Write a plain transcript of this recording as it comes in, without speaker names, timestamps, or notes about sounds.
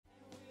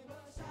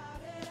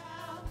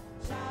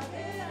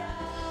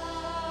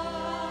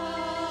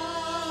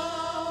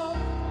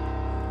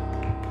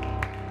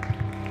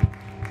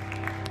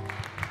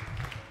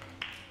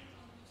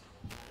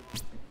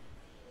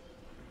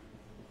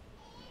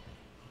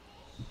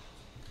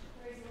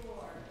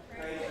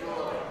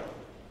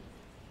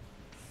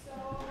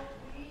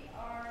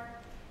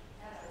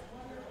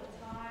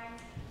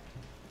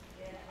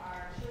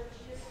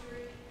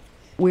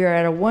We are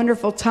at a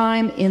wonderful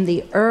time in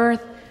the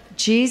earth.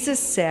 Jesus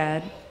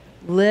said,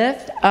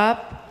 lift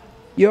up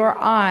your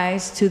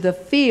eyes to the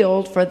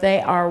field, for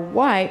they are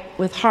white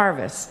with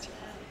harvest.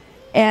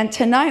 And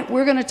tonight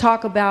we're going to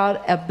talk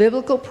about a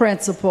biblical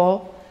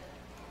principle.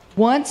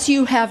 Once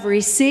you have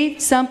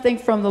received something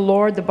from the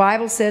Lord, the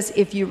Bible says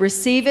if you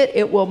receive it,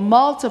 it will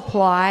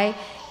multiply,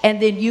 and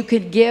then you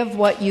could give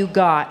what you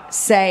got.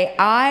 Say,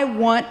 I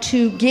want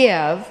to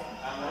give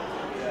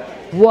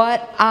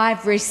what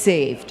I've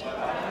received.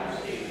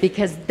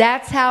 Because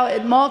that's how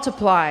it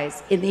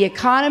multiplies. In the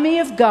economy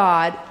of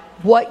God,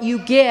 what you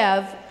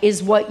give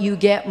is what you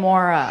get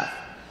more of.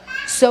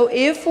 So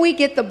if we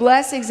get the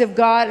blessings of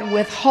God and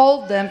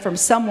withhold them from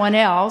someone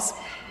else,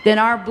 then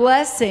our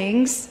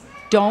blessings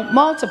don't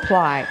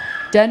multiply.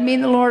 Doesn't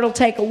mean the Lord will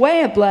take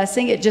away a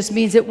blessing. It just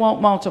means it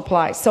won't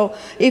multiply. So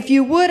if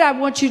you would, I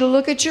want you to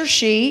look at your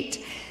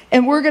sheet.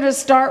 And we're going to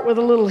start with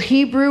a little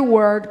Hebrew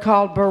word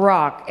called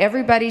barak.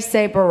 Everybody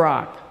say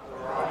barak.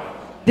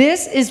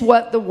 This is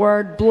what the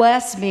word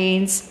bless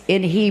means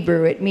in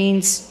Hebrew. It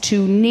means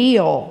to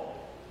kneel.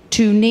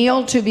 To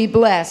kneel, to be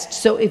blessed.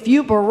 So if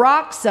you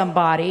barak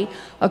somebody,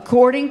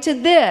 according to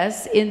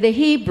this, in the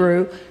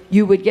Hebrew,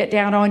 you would get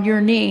down on your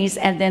knees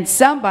and then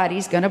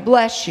somebody's going to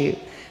bless you.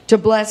 To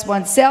bless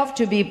oneself,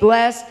 to be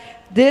blessed.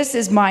 This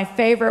is my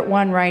favorite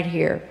one right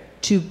here.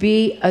 To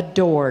be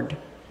adored.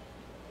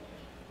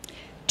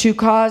 To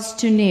cause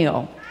to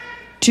kneel.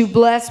 To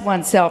bless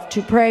oneself,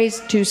 to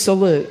praise, to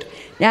salute.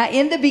 Now,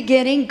 in the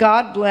beginning,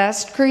 God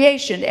blessed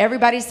creation.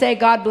 Everybody say,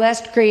 God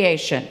blessed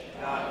creation.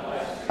 God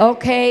blessed.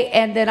 Okay,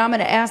 and then I'm going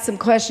to ask some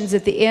questions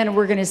at the end, and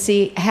we're going to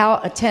see how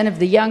attentive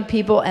the young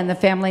people and the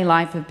family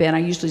life have been. I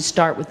usually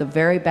start with the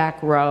very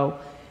back row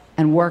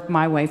and work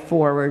my way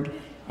forward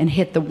and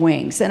hit the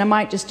wings. And I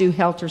might just do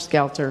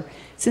helter-skelter.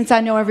 Since I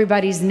know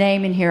everybody's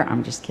name in here,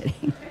 I'm just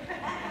kidding.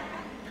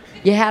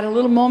 You had a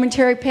little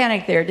momentary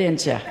panic there,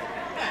 didn't you?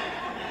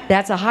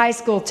 That's a high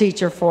school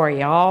teacher for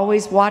you.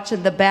 Always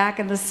watching the back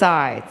and the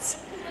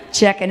sides.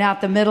 Checking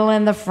out the middle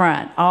and the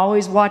front.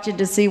 Always watching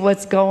to see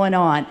what's going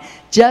on.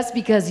 Just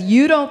because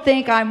you don't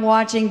think I'm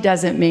watching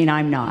doesn't mean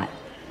I'm not.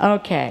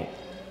 Okay.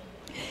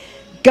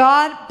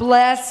 God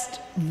blessed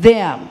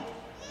them.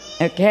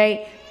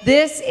 Okay.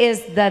 This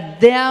is the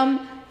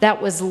them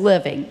that was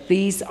living.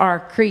 These are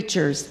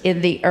creatures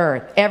in the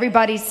earth.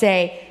 Everybody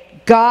say,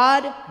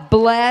 God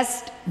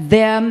blessed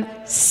them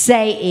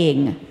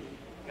saying.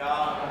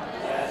 God.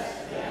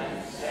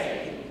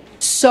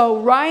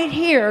 So right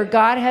here,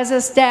 God has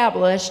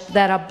established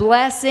that a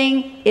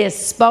blessing is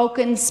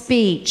spoken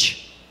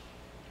speech.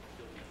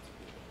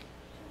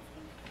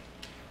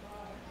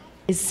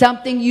 It's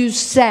something you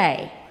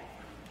say.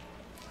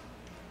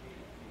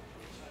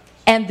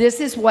 And this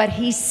is what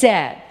he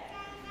said.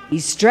 He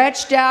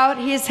stretched out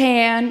his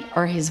hand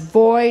or his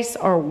voice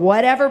or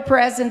whatever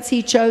presence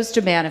he chose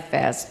to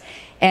manifest.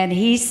 And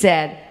he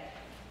said,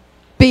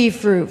 be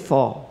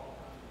fruitful.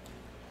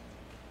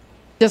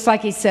 Just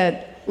like he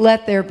said,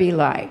 let there be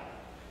light.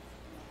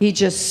 He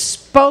just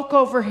spoke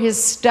over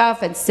his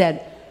stuff and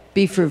said,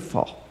 be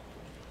fruitful.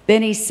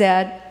 Then he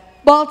said,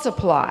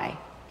 multiply.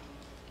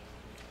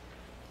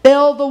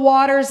 Fill the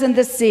waters and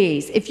the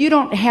seas. If you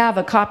don't have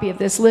a copy of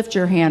this, lift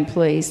your hand,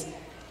 please.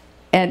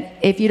 And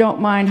if you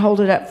don't mind, hold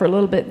it up for a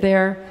little bit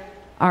there.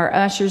 Our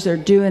ushers are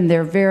doing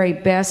their very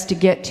best to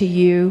get to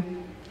you.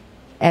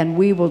 And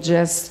we will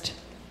just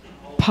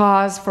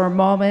pause for a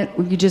moment.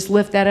 Will you just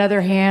lift that other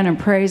hand and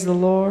praise the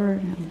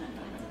Lord?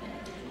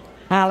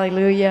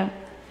 Hallelujah.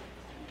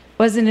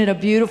 Wasn't it a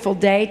beautiful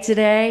day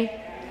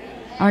today?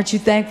 Aren't you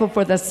thankful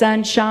for the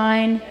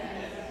sunshine?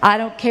 I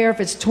don't care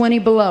if it's 20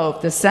 below.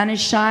 If the sun is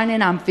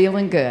shining, I'm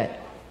feeling good.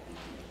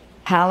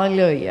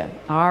 Hallelujah.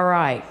 All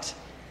right.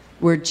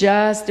 We're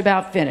just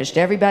about finished.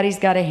 Everybody's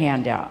got a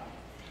handout.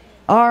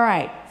 All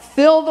right.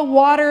 Fill the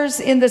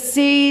waters in the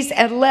seas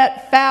and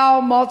let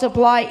fowl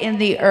multiply in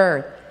the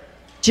earth.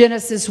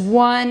 Genesis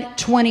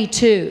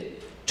 1:22.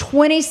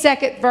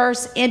 22nd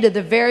verse into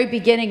the very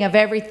beginning of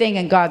everything,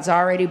 and God's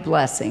already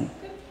blessing.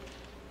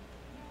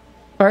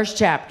 First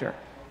chapter.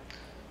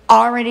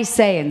 Already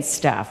saying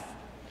stuff.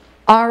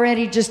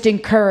 Already just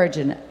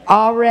encouraging it.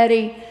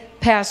 Already,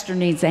 pastor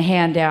needs a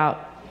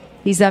handout.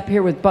 He's up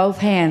here with both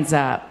hands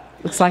up.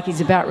 Looks like he's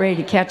about ready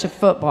to catch a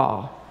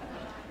football.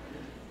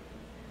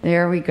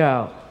 There we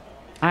go.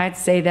 I'd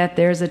say that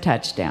there's a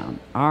touchdown.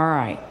 All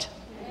right.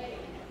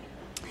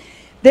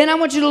 Then I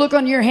want you to look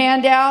on your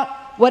handout.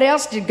 What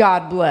else did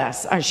God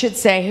bless? I should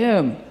say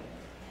whom.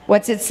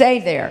 What's it say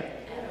there?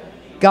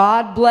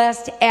 God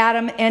blessed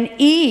Adam and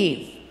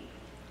Eve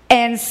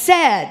and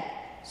said,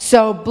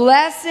 so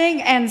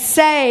blessing and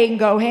saying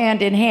go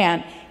hand in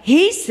hand.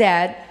 He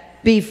said,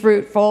 be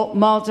fruitful,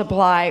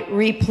 multiply,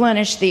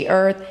 replenish the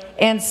earth,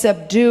 and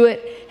subdue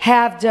it,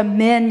 have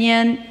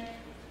dominion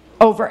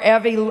over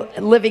every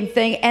living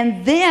thing.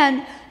 And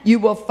then you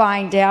will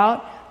find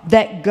out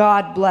that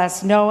God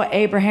blessed Noah,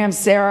 Abraham,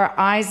 Sarah,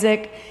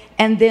 Isaac,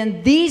 and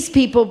then these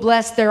people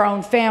blessed their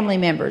own family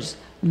members.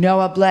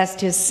 Noah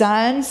blessed his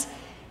sons.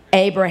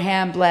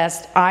 Abraham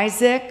blessed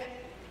Isaac.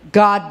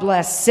 God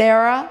blessed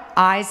Sarah.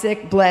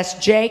 Isaac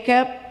blessed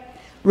Jacob.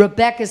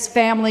 Rebekah's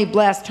family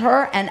blessed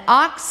her. And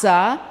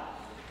Achsah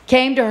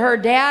came to her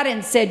dad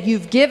and said,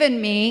 you've given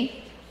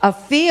me a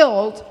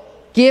field.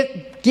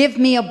 Give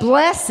me a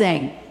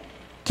blessing.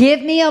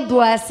 Give me a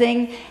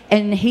blessing.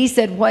 And he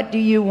said, what do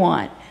you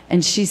want?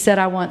 And she said,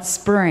 I want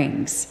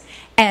springs.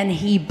 And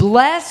he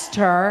blessed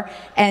her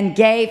and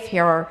gave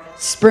her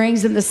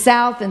springs in the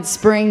south and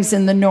springs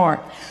in the north.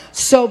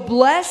 So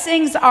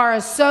blessings are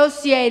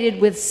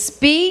associated with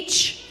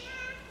speech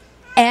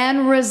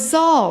and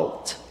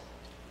result.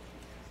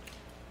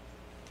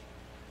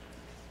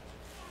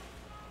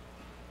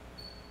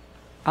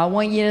 I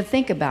want you to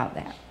think about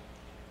that.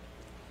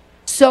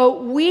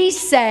 So we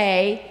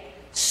say,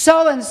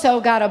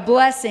 so-and-so got a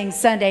blessing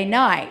Sunday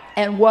night.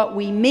 And what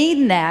we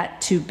mean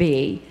that to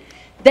be,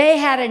 they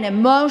had an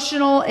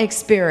emotional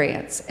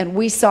experience. And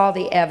we saw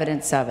the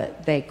evidence of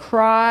it. They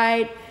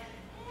cried,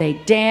 they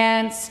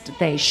danced,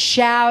 they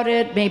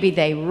shouted, maybe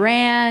they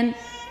ran,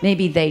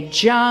 maybe they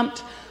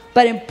jumped.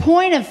 But in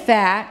point of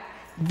fact,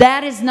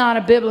 that is not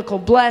a biblical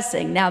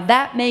blessing. Now,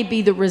 that may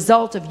be the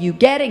result of you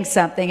getting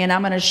something, and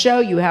I'm going to show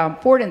you how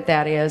important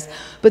that is.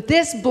 But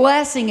this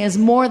blessing is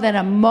more than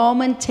a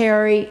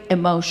momentary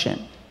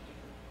emotion,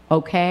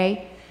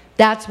 okay?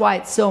 That's why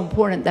it's so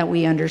important that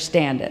we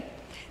understand it.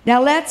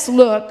 Now, let's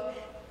look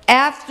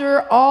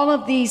after all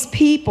of these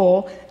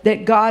people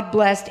that God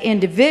blessed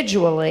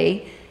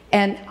individually,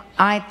 and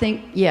I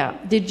think, yeah,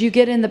 did you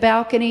get in the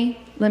balcony?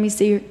 Let me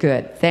see.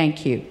 Good,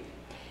 thank you.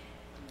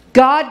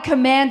 God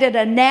commanded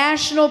a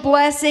national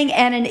blessing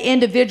and an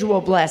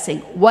individual blessing.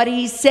 What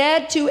he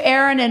said to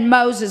Aaron and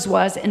Moses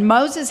was, and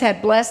Moses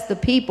had blessed the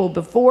people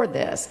before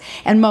this,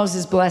 and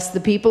Moses blessed the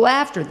people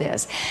after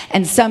this.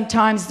 And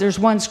sometimes there's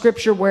one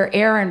scripture where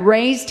Aaron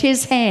raised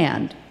his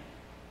hand.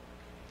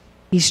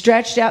 He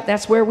stretched out,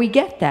 that's where we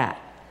get that.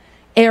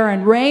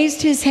 Aaron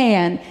raised his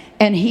hand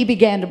and he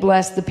began to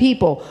bless the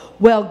people.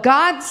 Well,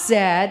 God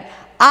said,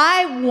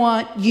 I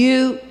want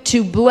you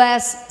to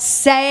bless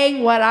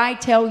saying what I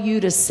tell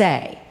you to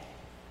say.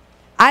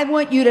 I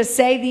want you to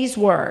say these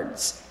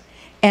words.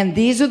 And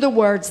these are the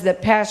words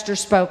that Pastor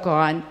spoke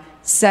on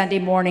Sunday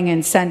morning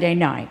and Sunday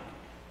night.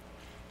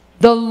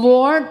 The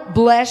Lord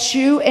bless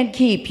you and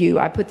keep you.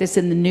 I put this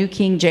in the New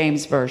King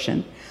James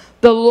Version.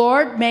 The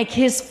Lord make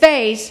his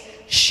face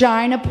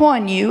shine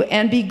upon you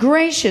and be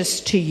gracious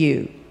to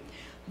you.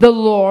 The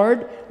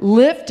Lord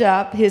lift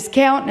up his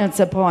countenance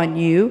upon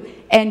you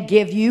and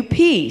give you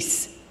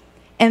peace.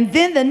 And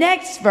then the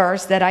next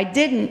verse that I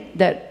didn't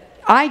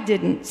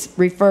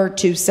refer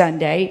to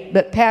Sunday,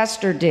 but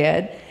Pastor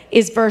did,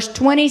 is verse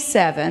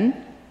 27.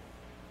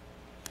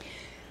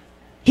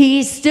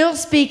 He's still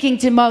speaking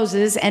to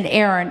Moses and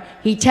Aaron.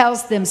 He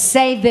tells them,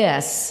 say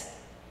this.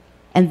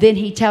 And then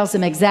he tells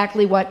them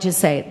exactly what to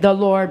say. The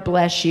Lord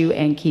bless you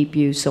and keep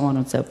you, so on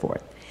and so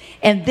forth.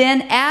 And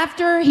then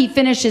after he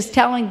finishes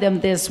telling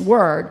them this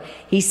word,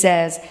 he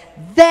says,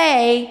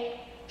 they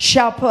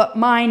shall put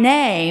my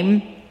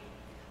name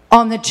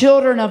on the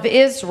children of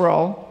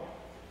Israel,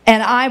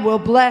 and I will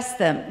bless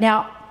them.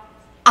 Now,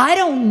 I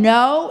don't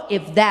know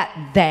if that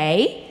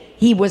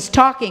he was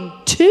talking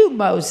to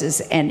Moses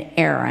and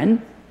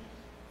Aaron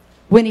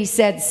when he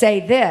said, say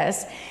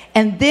this.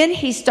 And then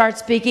he starts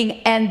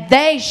speaking, and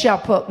they shall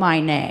put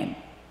my name.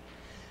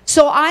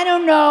 So I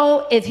don't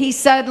know if he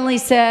suddenly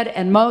said,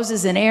 and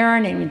Moses and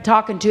Aaron, and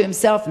talking to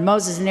himself, and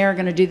Moses and Aaron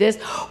are going to do this,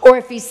 or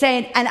if he's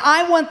saying, and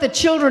I want the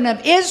children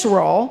of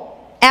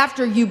Israel,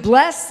 after you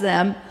bless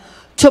them,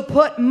 to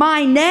put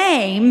my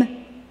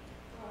name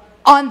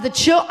on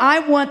I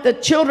want the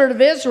children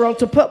of Israel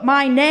to put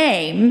my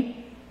name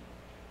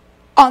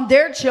on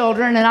their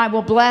children, and I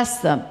will bless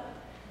them.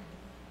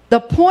 The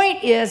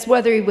point is,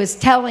 whether he was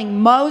telling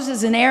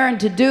Moses and Aaron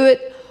to do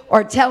it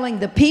or telling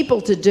the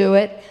people to do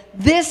it,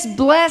 this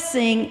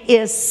blessing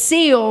is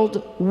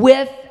sealed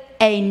with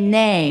a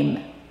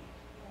name.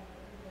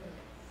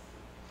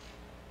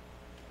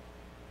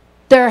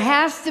 There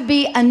has to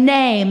be a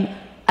name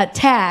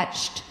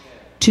attached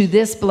to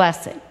this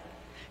blessing.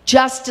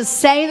 Just to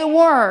say the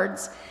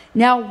words.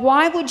 Now,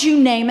 why would you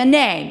name a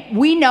name?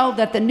 We know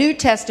that the New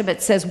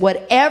Testament says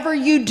whatever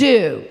you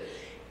do,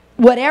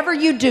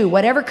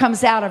 whatever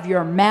comes out of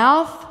your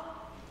mouth,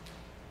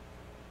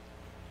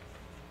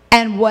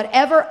 and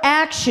whatever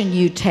action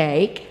you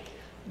take,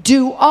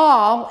 do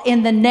all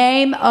in the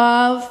name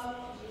of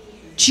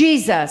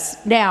Jesus.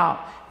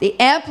 Now, the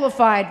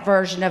Amplified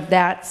version of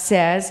that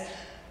says,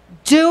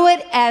 do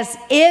it as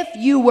if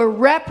you were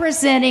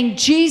representing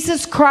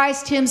Jesus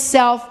Christ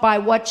himself by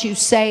what you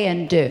say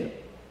and do.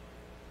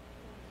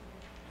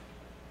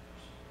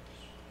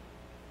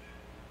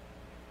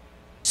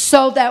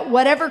 So that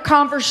whatever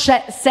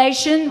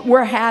conversation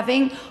we're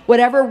having,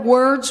 whatever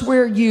words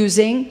we're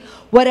using,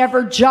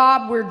 whatever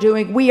job we're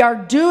doing, we are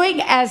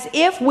doing as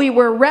if we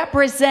were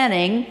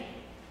representing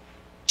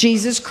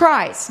Jesus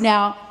Christ.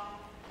 Now,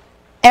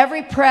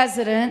 every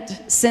president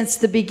since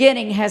the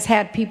beginning has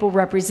had people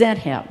represent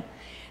him.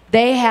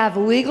 They have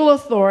legal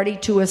authority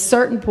to a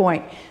certain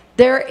point.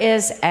 There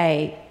is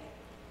a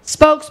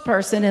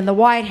spokesperson in the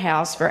White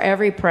House for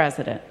every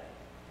president.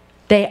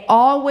 They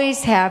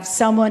always have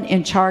someone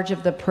in charge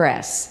of the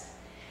press.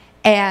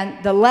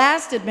 And the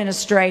last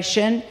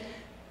administration,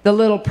 the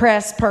little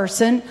press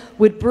person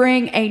would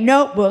bring a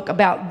notebook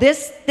about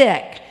this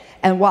thick.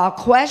 And while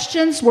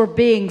questions were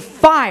being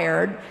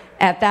fired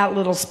at that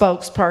little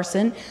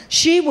spokesperson,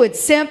 she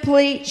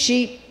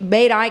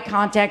made eye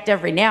contact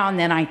every now and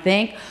then, I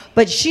think,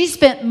 but she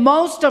spent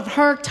most of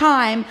her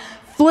time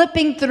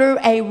flipping through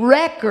a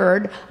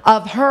record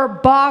of her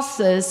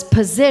boss's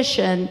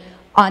position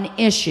on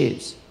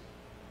issues.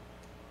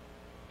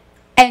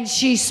 And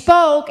she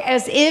spoke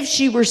as if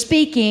she were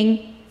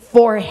speaking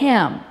for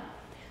him,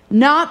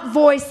 not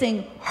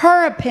voicing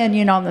her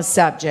opinion on the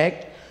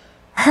subject,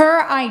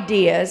 her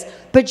ideas,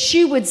 but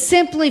she would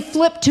simply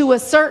flip to a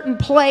certain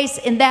place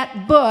in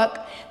that book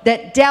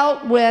that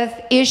dealt with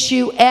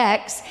issue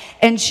X,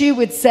 and she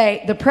would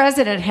say, the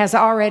president has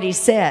already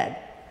said,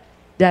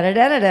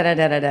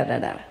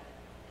 da-da-da-da-da-da-da-da-da-da.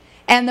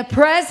 And the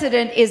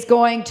president is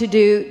going to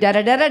do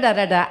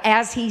da-da-da-da-da-da-da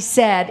as he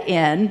said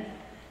in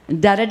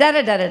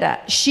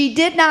da-da-da-da-da-da-da. She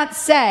did not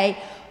say,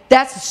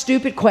 that's a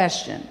stupid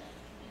question.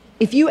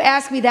 If you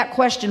ask me that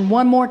question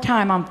one more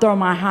time, I'm throwing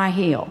my high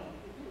heel.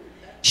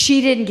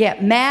 She didn't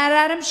get mad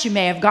at him. She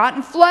may have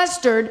gotten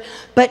flustered,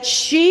 but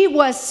she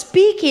was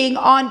speaking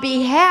on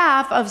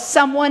behalf of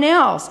someone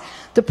else.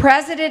 The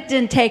president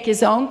didn't take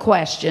his own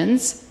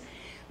questions.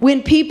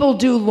 When people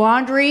do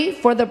laundry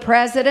for the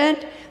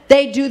president,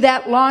 they do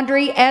that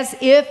laundry as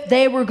if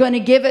they were going to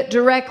give it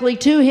directly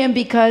to him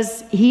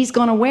because he's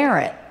going to wear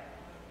it.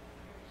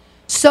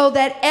 So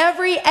that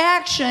every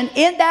action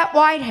in that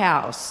White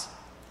House,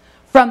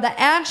 from the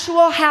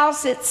actual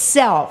house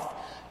itself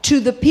to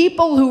the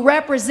people who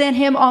represent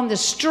him on the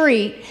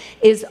street,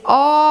 is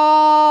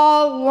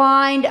all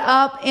lined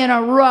up in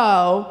a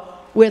row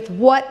with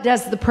what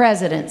does the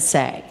president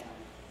say?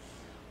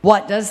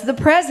 What does the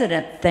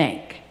president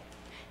think?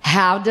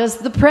 How does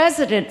the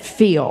president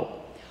feel?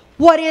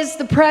 What is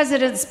the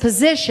president's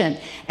position?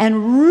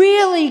 And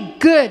really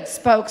good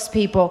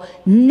spokespeople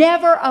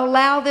never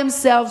allow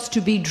themselves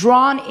to be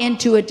drawn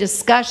into a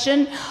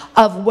discussion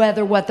of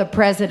whether what the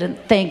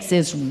president thinks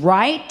is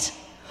right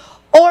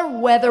or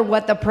whether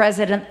what the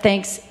president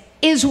thinks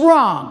is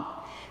wrong.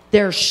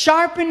 They're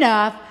sharp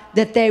enough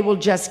that they will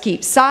just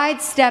keep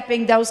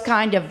sidestepping those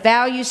kind of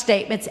value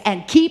statements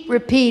and keep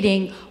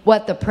repeating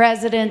what the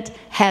president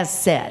has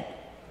said.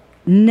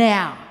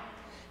 Now,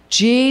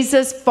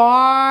 Jesus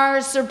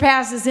far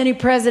surpasses any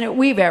president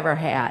we've ever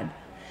had.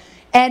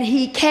 And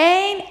he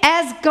came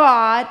as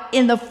God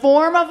in the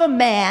form of a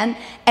man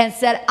and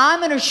said, I'm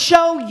going to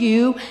show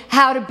you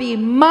how to be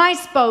my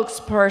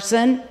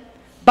spokesperson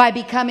by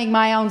becoming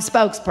my own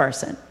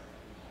spokesperson.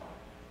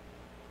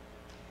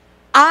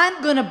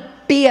 I'm going to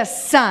be a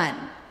son.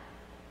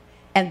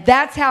 And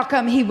that's how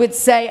come he would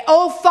say,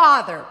 oh,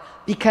 Father,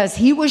 because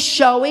he was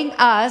showing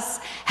us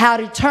how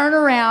to turn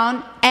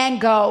around and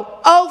go,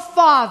 oh,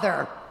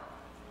 Father.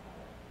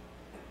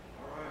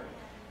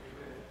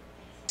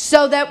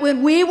 So that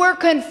when we were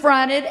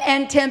confronted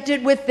and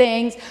tempted with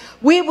things,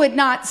 we would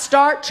not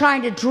start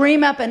trying to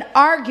dream up an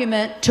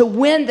argument to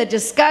win the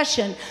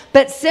discussion,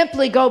 but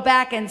simply go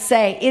back and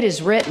say, it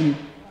is written.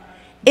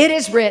 It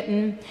is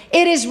written.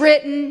 It is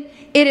written.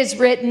 It is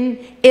written.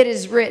 It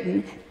is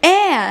written.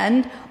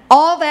 And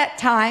all that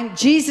time,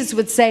 Jesus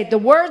would say, the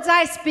words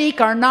I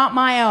speak are not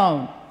my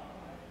own.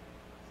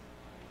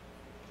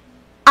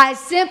 I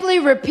simply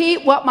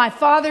repeat what my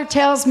Father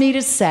tells me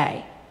to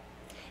say.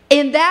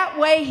 In that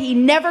way, he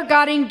never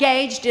got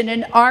engaged in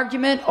an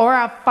argument or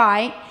a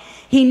fight.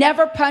 He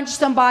never punched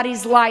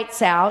somebody's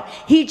lights out.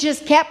 He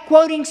just kept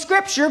quoting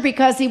scripture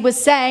because he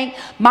was saying,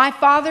 my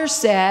Father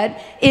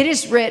said, it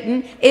is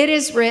written, it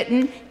is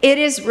written, it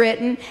is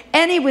written.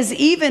 And he was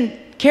even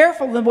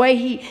careful the way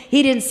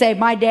he didn't say,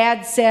 my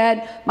dad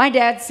said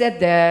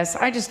this.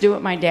 I just do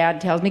what my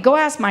dad tells me. Go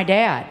ask my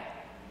dad.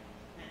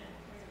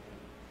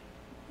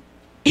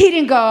 He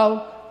didn't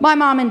go, my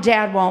mom and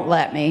dad won't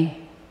let me.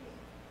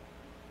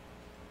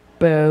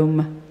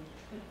 Boom.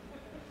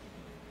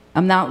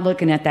 I'm not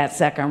looking at that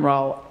second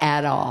row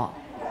at all.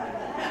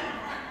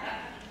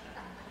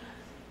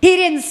 He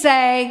didn't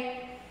say,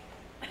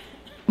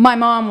 my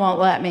mom won't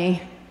let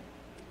me.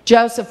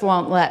 Joseph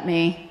won't let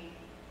me.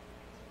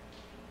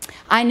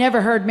 I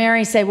never heard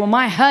Mary say, well,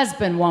 my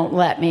husband won't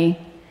let me.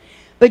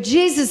 But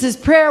Jesus'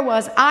 prayer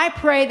was, I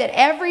pray that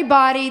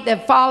everybody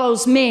that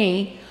follows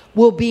me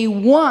will be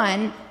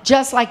one,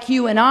 just like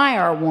you and I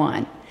are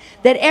one.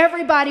 That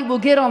everybody will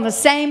get on the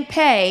same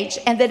page,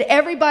 and that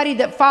everybody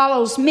that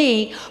follows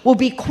me will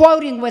be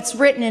quoting what's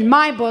written in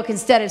my book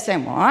instead of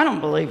saying, well, I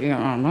don't believe you.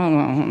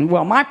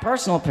 Well, my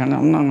personal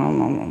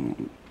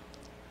opinion.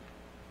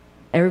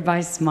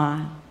 Everybody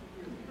smile.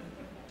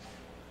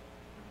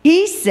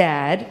 He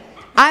said,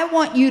 I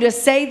want you to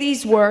say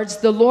these words,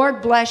 the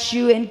Lord bless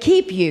you and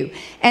keep you.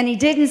 And he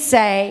didn't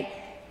say,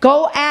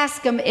 go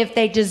ask them if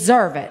they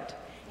deserve it.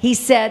 He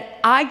said,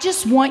 I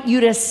just want you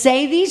to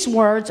say these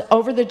words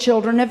over the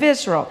children of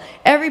Israel.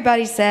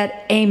 Everybody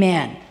said,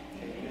 amen.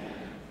 Amen.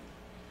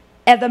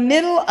 At the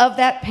middle of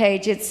that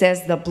page, it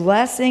says, the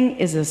blessing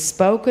is a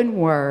spoken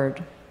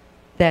word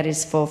that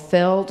is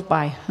fulfilled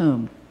by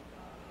whom?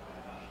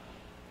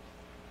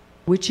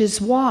 Which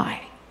is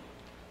why,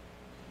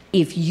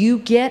 if you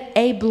get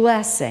a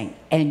blessing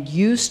and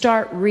you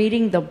start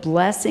reading the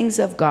blessings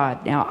of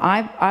God. Now,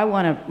 I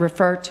want to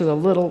refer to a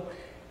little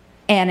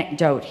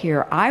anecdote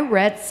here. I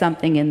read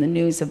something in the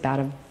news about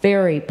a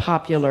very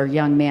popular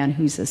young man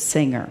who's a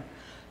singer,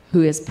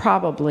 who is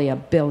probably a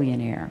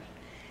billionaire.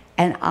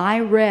 And I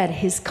read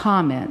his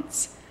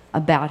comments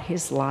about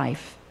his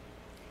life.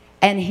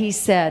 And he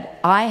said,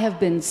 I have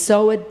been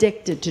so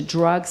addicted to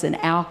drugs and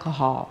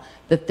alcohol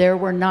that there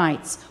were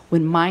nights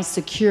when my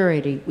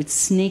security would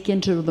sneak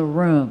into the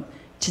room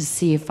to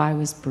see if I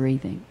was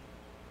breathing.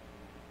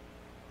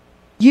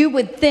 You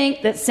would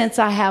think that since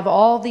I have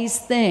all these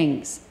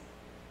things,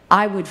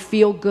 I would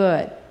feel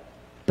good,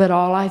 but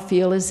all I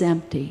feel is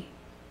empty.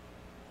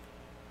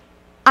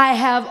 I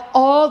have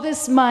all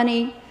this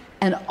money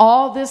and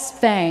all this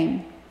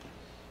fame,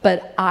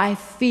 but I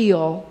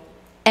feel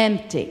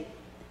empty.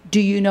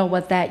 Do you know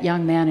what that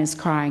young man is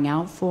crying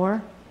out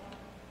for?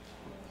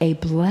 A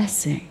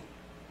blessing.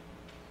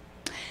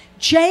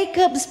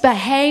 Jacob's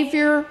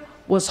behavior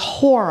was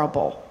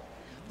horrible.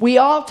 We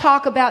all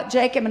talk about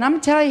Jacob, and I'm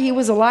going to tell you, he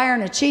was a liar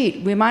and a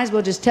cheat. We might as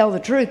well just tell the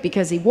truth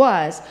because he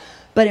was.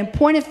 But in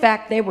point of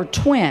fact, they were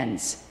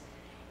twins.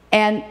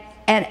 And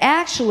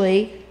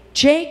actually,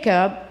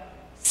 Jacob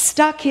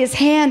stuck his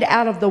hand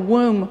out of the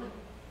womb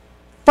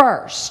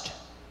first.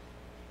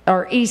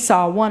 Or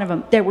Esau, one of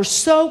them. They were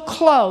so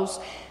close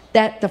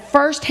that the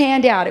first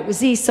hand out, it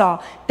was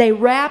Esau, they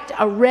wrapped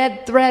a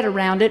red thread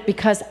around it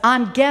because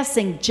I'm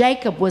guessing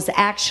Jacob was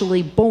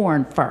actually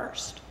born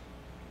first.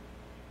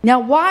 Now,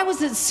 why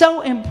was it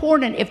so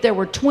important if there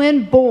were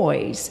twin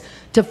boys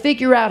to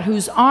figure out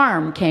whose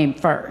arm came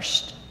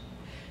first?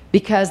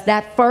 Because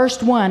that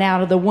first one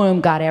out of the womb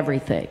got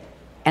everything,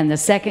 and the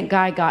second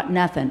guy got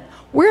nothing.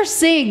 We're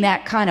seeing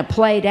that kind of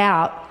played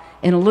out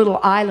in a little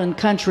island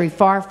country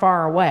far,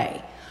 far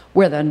away,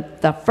 where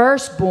the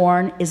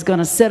firstborn is going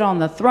to sit on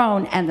the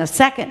throne and the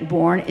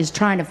secondborn is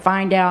trying to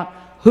find out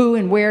who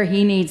and where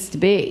he needs to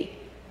be.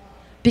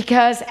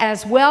 Because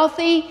as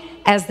wealthy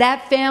as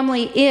that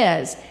family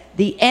is,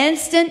 the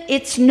instant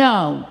it's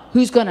known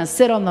who's going to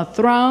sit on the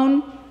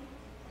throne,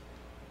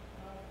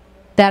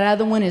 that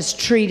other one is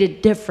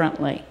treated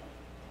differently.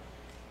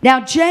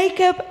 Now,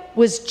 Jacob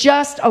was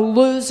just a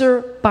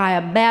loser by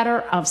a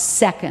matter of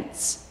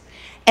seconds.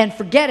 And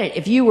forget it,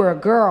 if you were a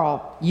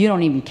girl, you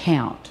don't even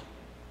count.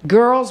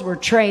 Girls were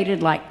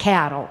traded like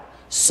cattle,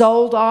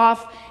 sold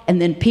off,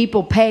 and then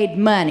people paid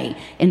money.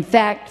 In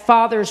fact,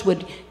 fathers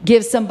would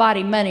give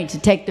somebody money to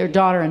take their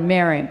daughter and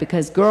marry him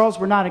because girls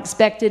were not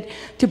expected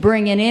to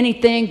bring in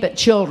anything but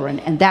children,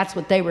 and that's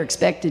what they were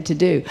expected to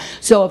do.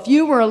 So if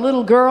you were a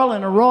little girl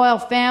in a royal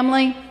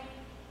family,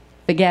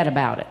 forget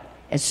about it.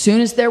 As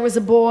soon as there was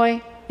a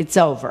boy, it's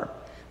over.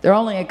 There are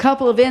only a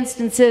couple of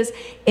instances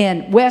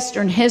in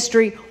Western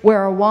history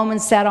where a woman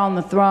sat on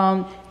the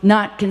throne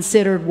not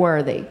considered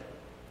worthy.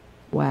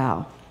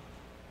 Wow.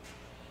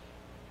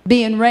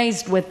 Being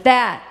raised with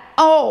that.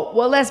 Oh,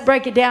 well, let's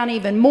break it down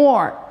even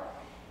more.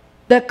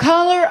 The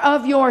color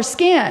of your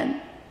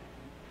skin,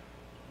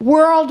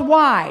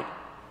 worldwide,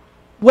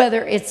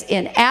 whether it's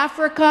in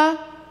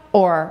Africa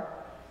or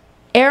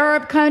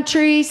Arab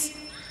countries,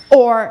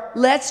 or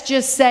let's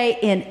just say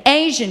in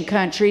Asian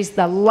countries,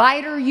 the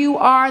lighter you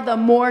are, the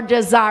more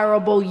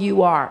desirable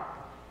you are.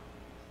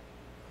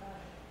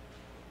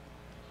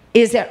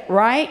 Is it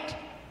right?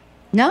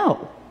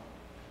 No.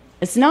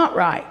 It's not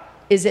right.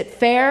 Is it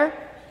fair?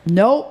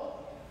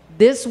 Nope.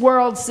 This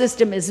world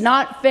system is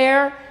not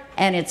fair,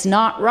 and it's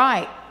not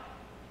right.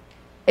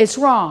 It's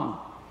wrong.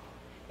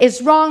 It's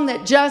wrong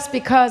that just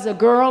because a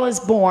girl is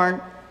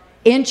born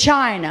in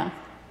China,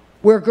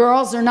 where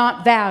girls are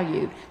not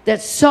valued,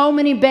 that so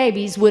many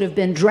babies would have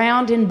been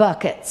drowned in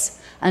buckets.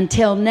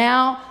 Until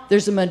now,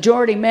 there's a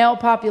majority male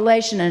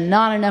population and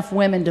not enough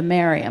women to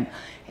marry them.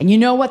 And you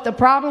know what the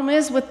problem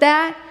is with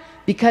that?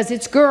 Because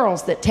it's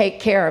girls that take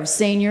care of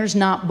seniors,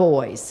 not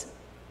boys.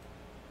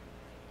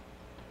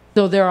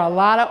 So there are a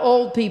lot of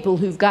old people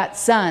who've got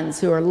sons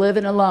who are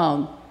living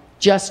alone,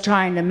 just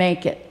trying to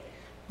make it.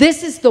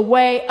 This is the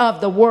way of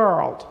the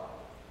world.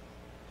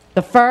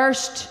 The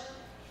first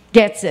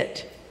gets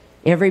it.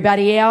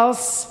 Everybody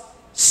else,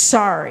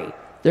 sorry.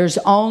 There's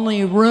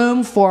only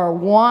room for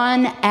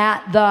one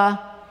at the...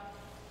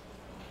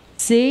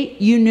 See,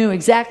 you knew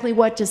exactly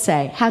what to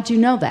say. How'd you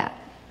know that?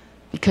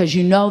 Because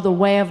you know the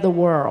way of the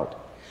world.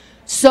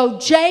 So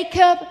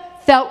Jacob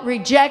felt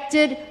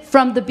rejected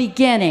from the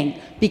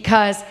beginning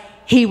because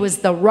he was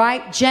the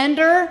right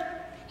gender,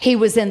 he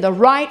was in the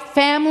right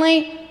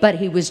family, but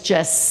he was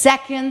just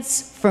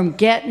seconds from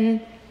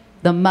getting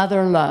the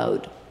mother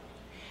lode.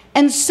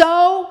 And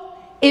so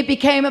it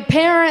became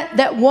apparent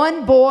that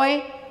one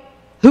boy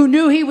who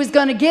knew he was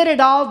going to get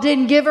it all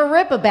didn't give a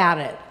rip about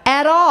it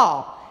at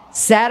all.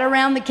 Sat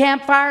around the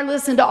campfire,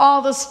 listened to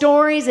all the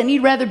stories, and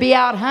he'd rather be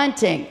out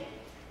hunting.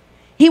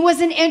 He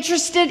wasn't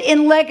interested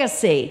in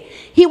legacy.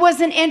 He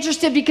wasn't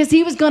interested because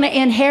he was going to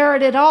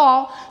inherit it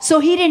all, so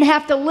he didn't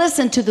have to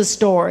listen to the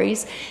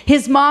stories.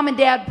 His mom and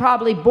dad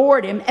probably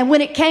bored him. And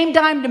when it came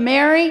time to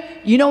marry,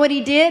 you know what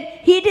he did?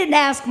 He didn't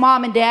ask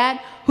mom and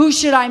dad, who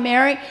should I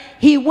marry?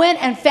 He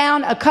went and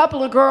found a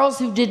couple of girls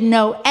who didn't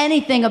know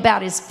anything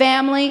about his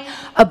family,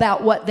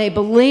 about what they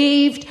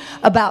believed,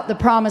 about the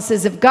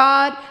promises of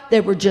God.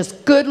 They were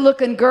just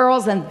good-looking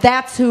girls, and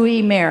that's who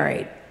he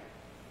married.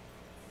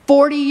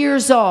 40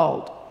 years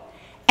old,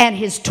 and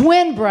his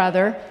twin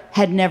brother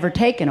had never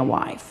taken a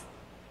wife.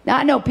 Now,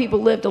 I know people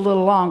lived a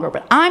little longer,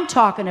 but I'm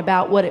talking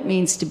about what it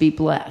means to be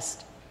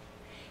blessed.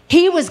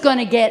 He was going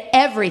to get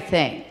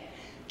everything.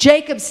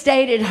 Jacob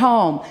stayed at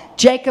home.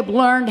 Jacob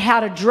learned how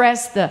to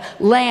dress the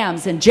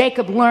lambs, and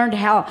Jacob learned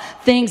how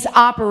things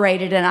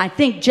operated, and I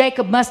think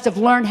Jacob must have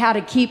learned how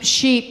to keep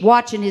sheep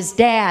watching his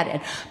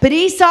dad. But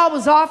Esau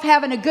was off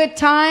having a good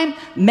time,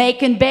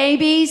 making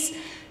babies,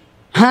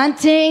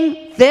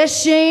 hunting,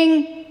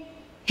 fishing.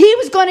 He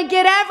was going to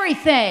get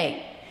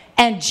everything.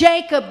 And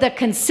Jacob, the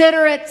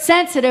considerate,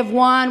 sensitive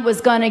one,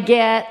 was going to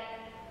get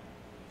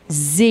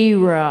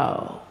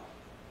 0.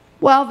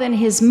 Well, then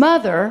his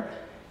mother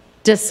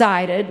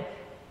decided,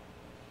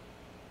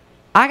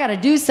 I got to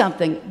do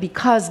something,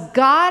 because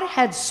God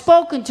had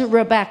spoken to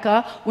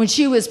Rebekah when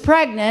she was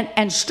pregnant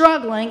and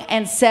struggling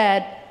and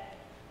said,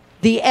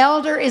 the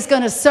elder is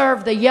going to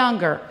serve the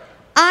younger.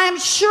 I'm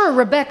sure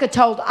Rebekah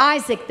told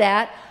Isaac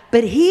that,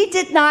 but he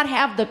did not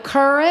have the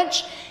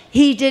courage.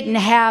 He didn't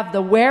have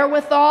the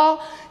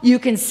wherewithal. You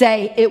can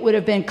say it would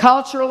have been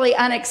culturally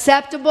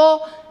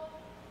unacceptable.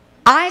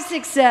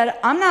 Isaac said,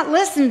 I'm not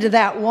listening to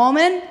that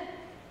woman.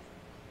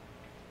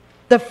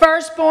 The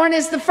firstborn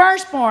is the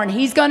firstborn.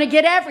 He's going to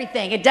get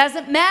everything. It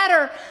doesn't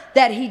matter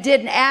that he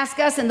didn't ask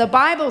us. And the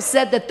Bible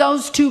said that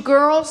those 2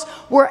 girls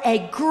were a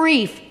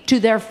grief to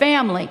their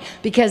family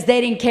because they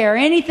didn't care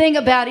anything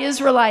about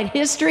Israelite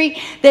history.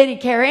 They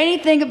didn't care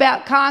anything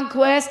about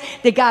conquest.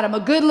 They got him a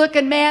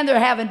good-looking man. They're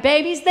having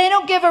babies. They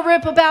don't give a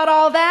rip about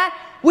all that.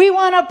 We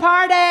want to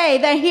party,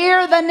 the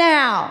here, the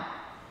now.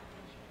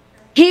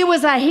 He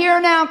was a here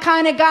now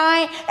kind of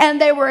guy,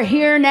 and they were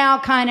here now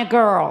kind of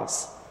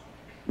girls.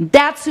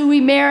 That's who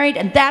he married,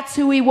 and that's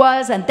who he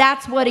was, and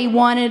that's what he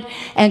wanted,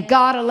 and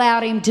God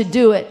allowed him to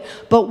do it.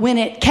 But when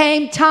it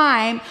came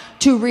time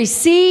to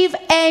receive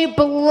a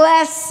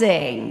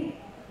blessing,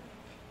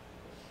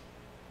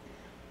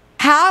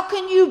 how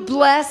can you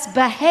bless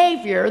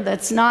behavior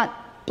that's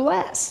not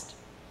blessed?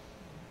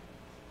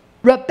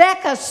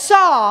 Rebekah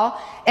saw,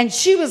 and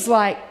she was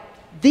like,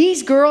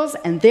 these girls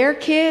and their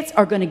kids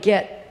are going to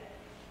get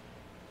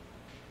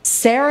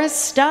Sarah's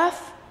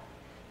stuff.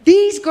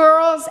 These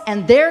girls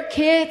and their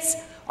kids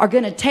are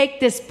going to take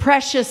this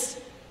precious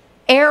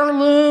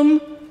heirloom.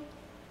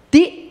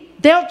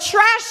 They'll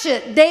trash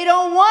it. They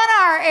don't want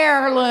our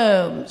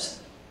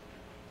heirlooms.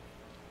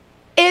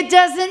 It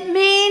doesn't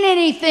mean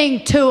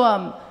anything to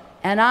them.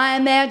 And I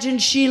imagine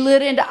she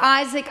lit into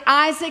Isaac.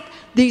 Isaac,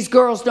 these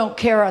girls don't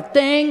care a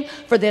thing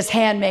for this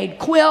handmade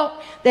quilt.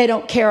 They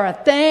don't care a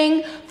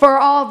thing for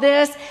all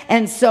this.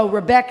 And so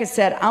Rebekah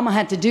said, I'm going to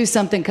have to do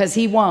something because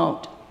he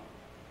won't.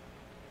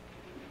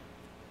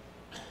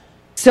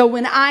 So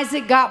when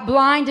Isaac got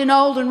blind and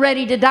old and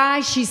ready to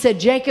die, she said,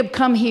 Jacob,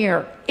 come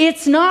here.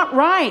 It's not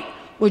right.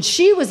 What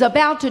she was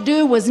about to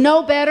do was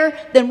no better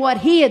than what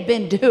he had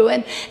been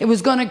doing. It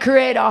was going to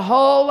create a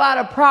whole lot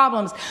of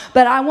problems.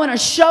 But I want to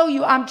show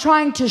you, I'm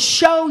trying to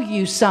show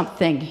you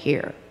something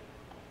here.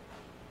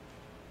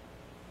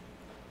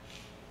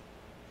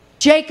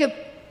 Jacob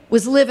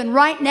was living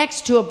right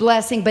next to a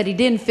blessing, but he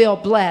didn't feel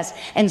blessed.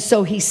 And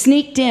so he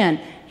sneaked in.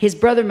 His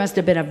brother must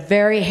have been a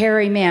very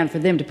hairy man for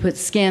them to put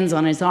skins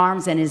on his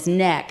arms and his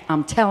neck.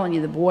 I'm telling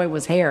you, the boy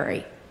was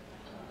hairy.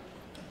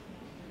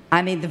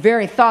 I mean, the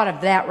very thought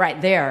of that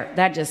right there,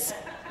 that just,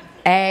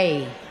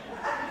 hey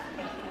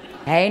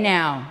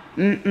now,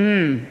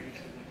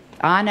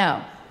 I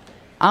know.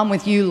 I'm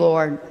with you,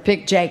 Lord.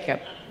 Pick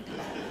Jacob.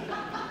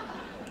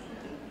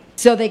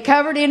 So they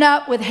covered him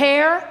up with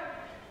hair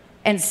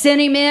and sent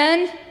him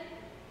in.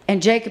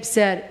 And Jacob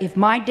said, if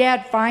my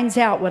dad finds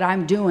out what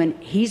I'm doing,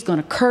 he's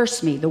going to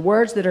curse me. The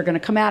words that are going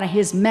to come out of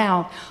his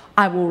mouth,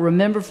 I will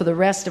remember for the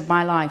rest of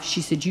my life.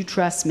 She said, you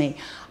trust me.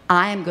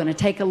 I am going to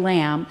take a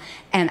lamb,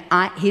 and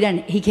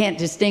he can't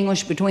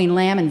distinguish between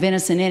lamb and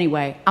venison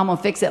anyway. I'm going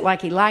to fix it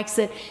like he likes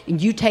it,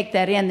 and you take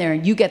that in there,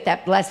 and you get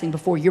that blessing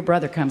before your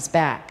brother comes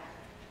back.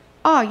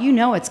 Oh, you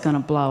know it's going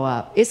to blow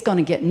up. It's going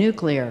to get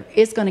nuclear.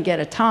 It's going to get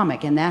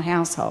atomic in that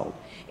household.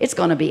 It's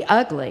going to be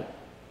ugly.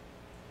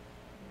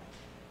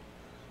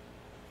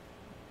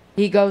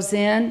 He goes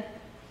in,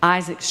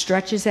 Isaac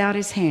stretches out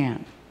his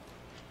hand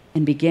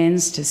and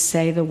begins to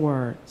say the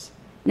words.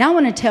 Now I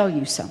want to tell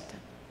you something.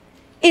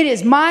 It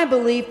is my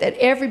belief that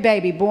every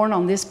baby born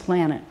on this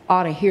planet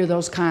ought to hear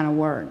those kind of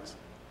words.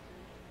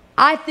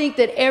 I think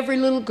that every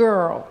little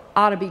girl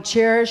ought to be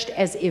cherished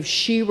as if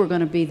she were going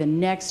to be the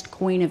next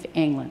Queen of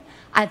England.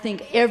 I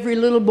think every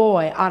little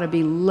boy ought to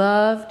be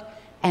loved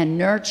and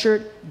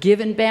nurtured,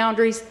 given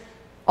boundaries.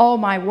 Oh,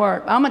 my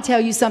word. I'm going to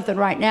tell you something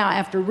right now.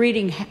 After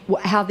reading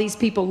how these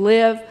people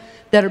live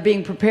that are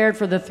being prepared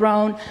for the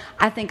throne,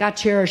 I think I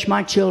cherish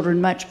my children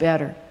much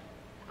better.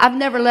 I've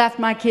never left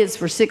my kids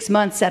for 6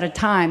 months at a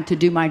time to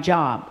do my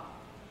job.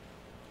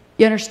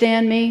 You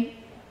understand me?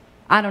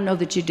 I don't know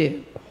that you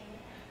do.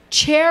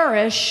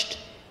 Cherished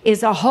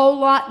is a whole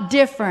lot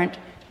different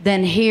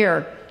than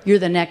here, you're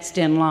the next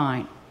in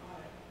line.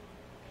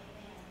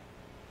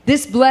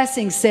 This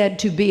blessing said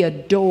to be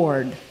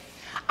adored.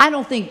 I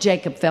don't think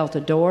Jacob felt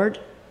adored.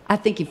 I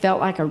think he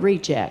felt like a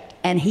reject,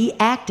 and he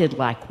acted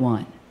like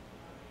one.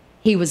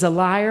 He was a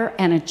liar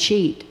and a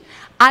cheat.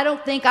 I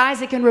don't think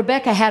Isaac and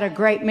Rebekah had a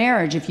great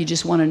marriage, if you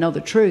just want to know the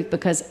truth,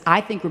 because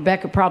I think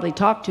Rebekah probably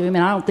talked to him,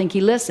 and I don't think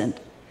he listened.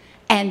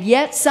 And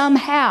yet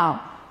somehow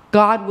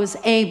God was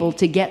able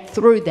to get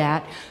through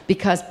that,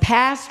 because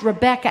past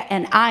Rebekah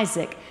and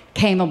Isaac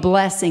came a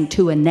blessing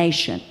to a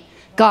nation.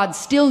 God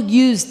still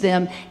used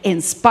them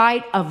in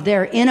spite of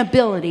their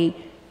inability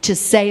to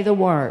say the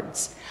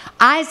words.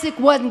 Isaac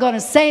wasn't going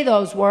to say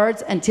those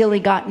words until he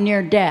got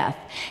near death.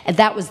 And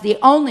that was the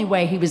only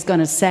way he was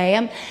going to say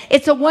them.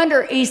 It's a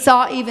wonder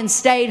Esau even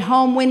stayed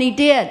home when he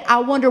did. I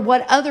wonder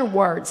what other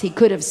words he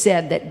could have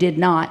said that did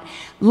not.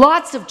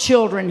 Lots of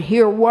children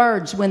hear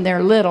words when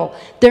they're little.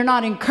 They're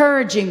not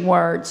encouraging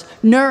words,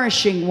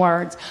 nourishing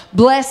words,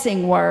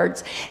 blessing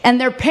words. And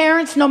their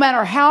parents, no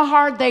matter how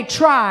hard they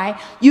try,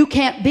 you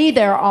can't be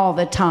there all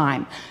the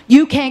time.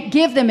 You can't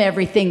give them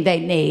everything they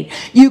need.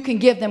 You can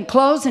give them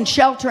clothes and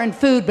shelter and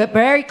food, but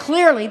very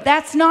clearly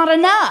that's not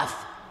enough.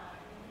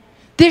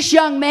 This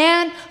young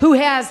man who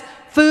has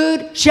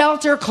food,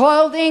 shelter,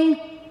 clothing,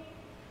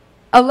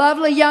 a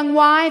lovely young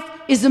wife,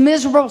 is a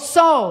miserable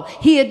soul.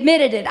 He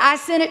admitted it. I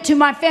sent it to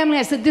my family.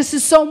 I said, this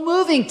is so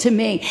moving to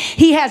me.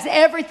 He has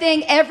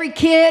everything every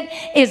kid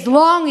is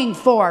longing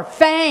for: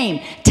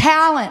 fame,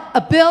 talent,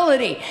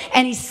 ability.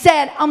 And he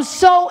said, I'm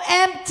so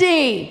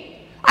empty.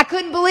 I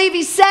couldn't believe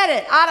he said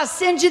it. I'd have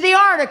sent you the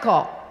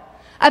article.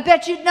 I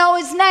bet you'd know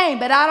his name,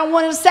 but I don't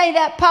want to say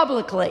that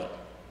publicly.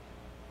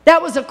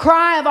 That was a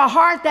cry of a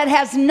heart that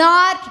has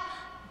not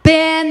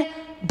been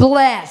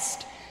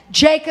blessed.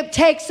 Jacob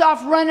takes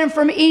off running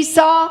from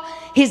Esau.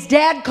 His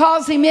dad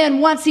calls him in.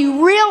 Once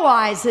he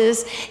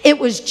realizes it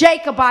was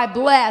Jacob I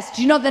blessed,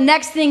 you know the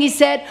next thing he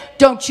said?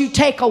 Don't you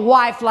take a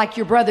wife like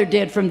your brother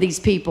did from these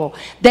people.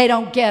 They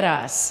don't get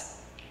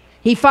us.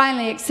 He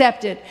finally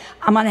accepted.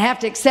 I'm going to have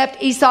to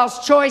accept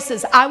Esau's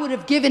choices. I would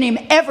have given him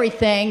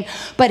everything,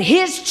 but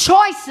his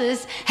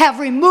choices have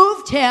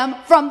removed him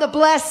from the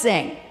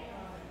blessing.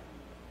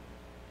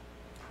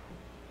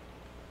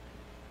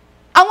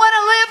 I want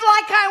to live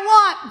like I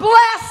want.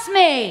 Bless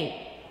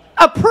me.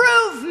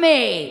 Approve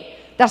me.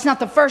 That's not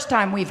the first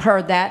time we've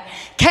heard that.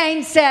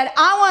 Cain said,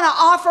 I want to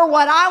offer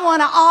what I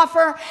want to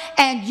offer,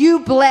 and you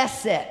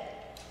bless it.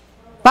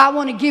 If I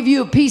want to give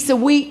you a piece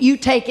of wheat, you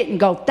take it and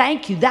go,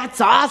 thank you, that's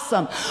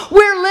awesome.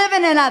 We're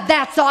living in a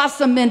that's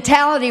awesome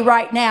mentality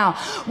right now,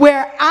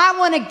 where I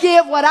want to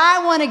give what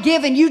I want to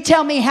give, and you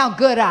tell me how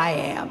good I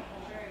am.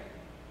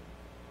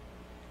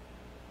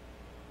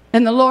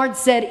 And the Lord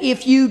said,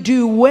 if you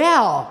do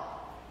well,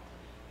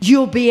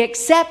 you'll be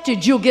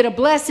accepted. You'll get a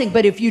blessing.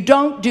 But if you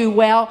don't do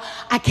well,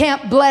 I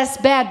can't bless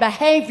bad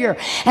behavior.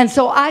 And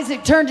so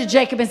Isaac turned to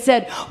Jacob and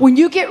said, when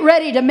you get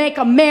ready to make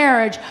a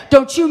marriage,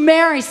 don't you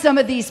marry some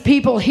of these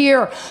people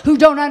here who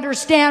don't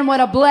understand what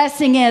a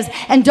blessing is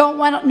and don't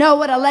want to know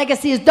what a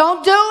legacy is.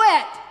 Don't do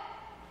it.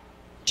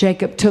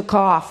 Jacob took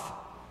off.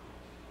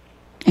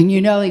 And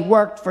you know, he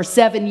worked for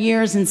 7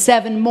 years and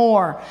 7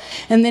 more.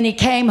 And then he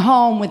came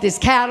home with his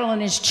cattle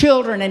and his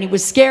children, and he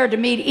was scared to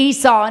meet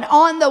Esau. And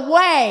on the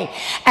way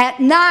at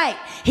night,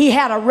 he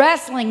had a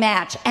wrestling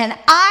match. And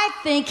I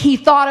think he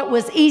thought it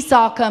was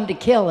Esau come to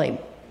kill him,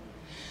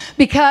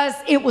 because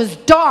it was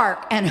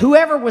dark and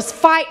whoever was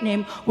fighting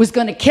him was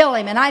going to kill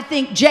him. And I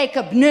think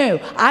Jacob knew,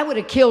 I would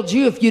have killed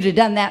you if you'd have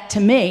done that to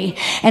me.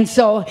 And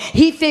so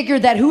he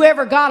figured that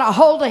whoever got a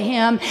hold of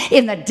him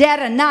in the dead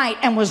of night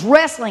and was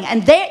wrestling,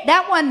 and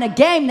that wasn't a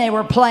game they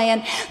were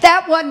playing.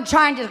 That wasn't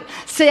trying to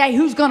say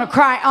who's going to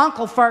cry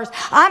uncle first.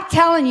 I'm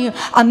telling you,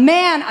 a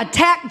man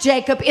attacked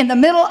Jacob in the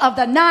middle of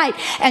the night,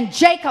 and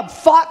Jacob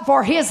fought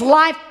for his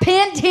life,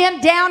 pinned him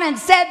down, and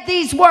said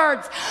these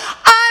words,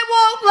 I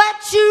won't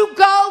let you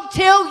go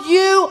till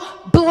you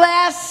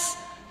bless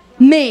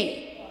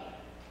me.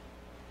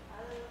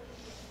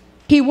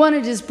 He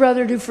wanted his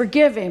brother to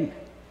forgive him.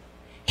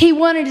 He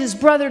wanted his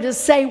brother to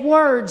say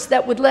words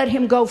that would let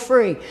him go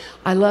free.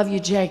 I love you,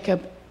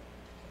 Jacob.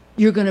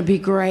 You're going to be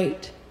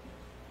great.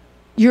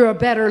 You're a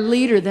better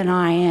leader than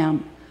I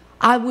am.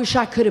 I wish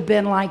I could have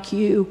been like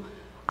you.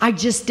 I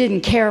just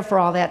didn't care for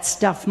all that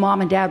stuff.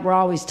 Mom and Dad were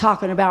always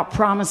talking about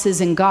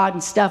promises and God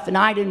and stuff, and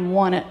I didn't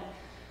want it.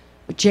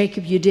 But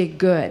Jacob, you did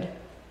good.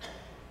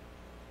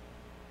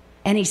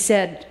 And he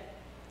said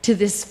to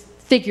this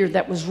figure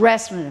that was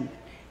wrestling him,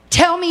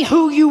 tell me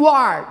who you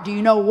are. Do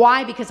you know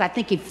why? Because I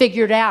think he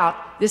figured out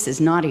this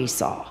is not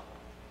Esau.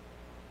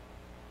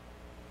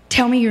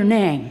 Tell me your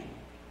name.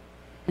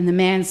 And the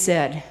man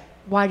said,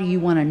 why do you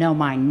want to know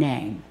my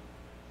name?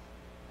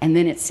 And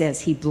then it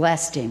says he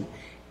blessed him.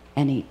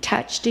 And he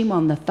touched him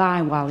on the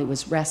thigh while he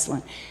was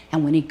wrestling.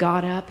 And when he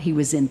got up, he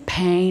was in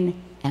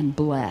pain and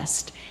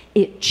blessed.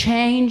 It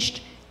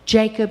changed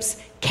Jacob's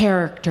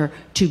character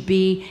to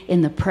be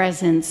in the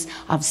presence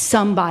of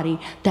somebody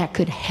that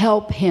could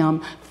help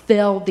him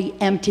fill the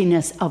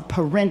emptiness of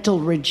parental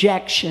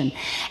rejection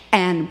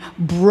and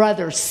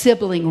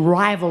brother-sibling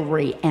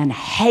rivalry and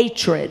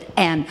hatred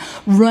and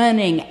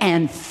running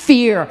and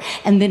fear.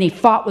 And then he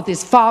fought with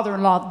his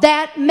father-in-law.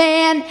 That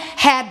man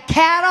had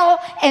cattle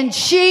and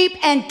sheep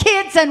and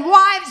kids and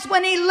wives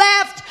when he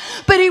left,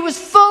 but he was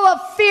full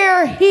of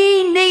fear.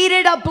 He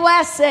needed a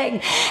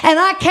blessing. And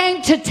I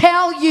came to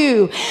tell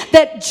you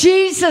that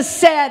Jesus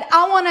said,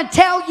 I want to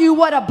tell you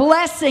what a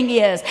blessing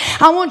is.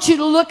 I want you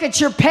to look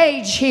at your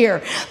page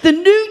here. The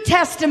New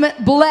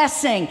Testament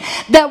blessing,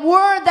 that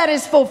word that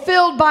is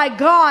fulfilled by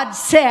God,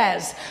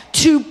 says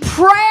to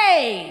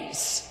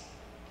praise,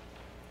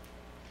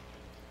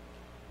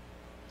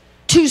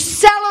 to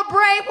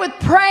celebrate with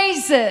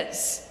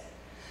praises,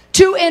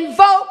 to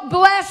invoke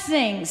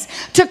blessings,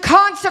 to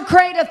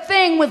consecrate a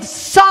thing with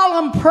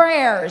solemn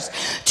prayers,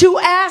 to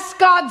ask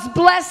God's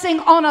blessing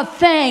on a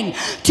thing,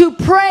 to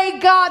pray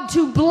God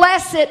to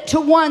bless it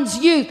to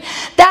one's youth.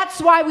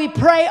 That's why we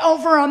pray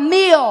over a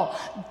meal.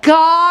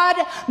 God,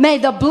 may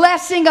the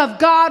blessing of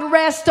God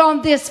rest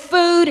on this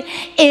food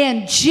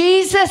in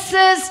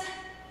Jesus'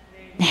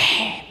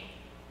 name.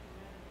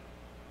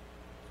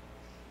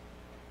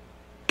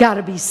 Got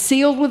to be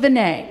sealed with a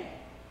name.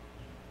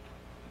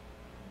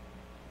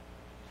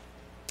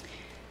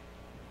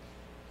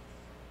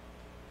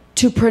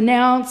 To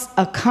pronounce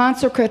a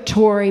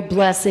consecratory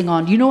blessing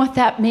on. You know what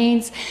that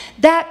means?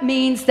 That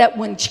means that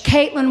when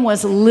Caitlin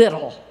was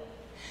little,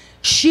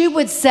 she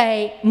would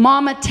say,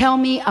 Mama, tell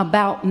me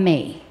about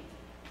me.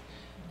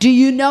 Do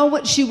you know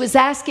what she was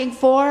asking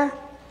for?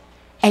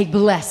 A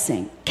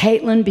blessing.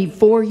 Caitlin,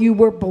 before you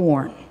were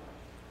born,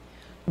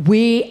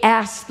 we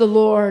asked the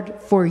Lord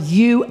for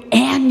you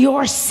and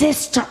your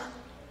sister.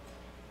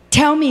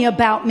 Tell me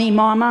about me,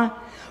 Mama.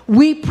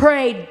 We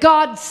prayed,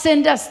 God,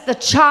 send us the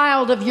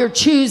child of your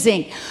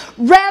choosing.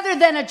 Rather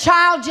than a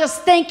child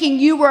just thinking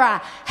you were a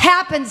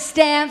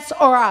happenstance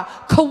or a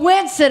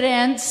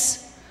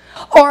coincidence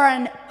or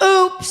an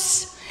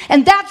oops.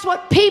 And that's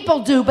what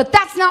people do, but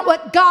that's not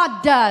what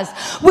God does,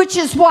 which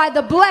is why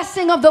the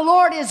blessing of the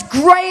Lord is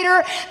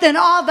greater than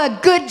all the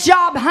good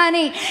job,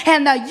 honey,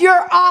 and the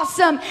you're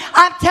awesome.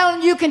 I'm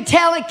telling you, you can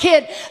tell a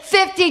kid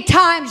 50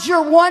 times,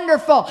 you're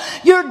wonderful,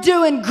 you're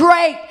doing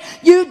great,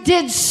 you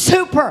did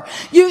super,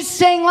 you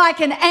sing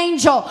like an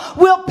angel.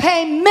 We'll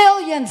pay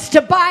millions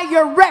to buy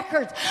your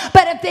records,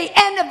 but at the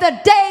end of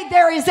the day,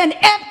 there is an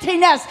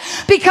emptiness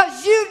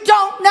because you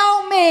don't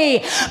know me,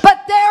 but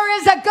there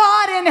is a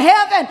God in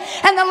heaven.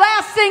 And the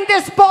last thing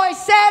this boy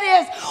said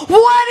is,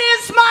 what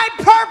is my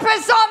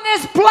purpose on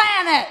this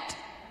planet?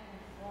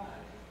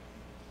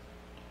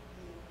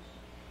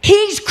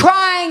 He's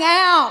crying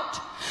out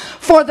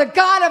for the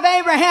God of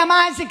Abraham,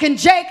 Isaac, and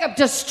Jacob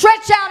to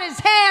stretch out his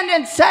hand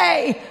and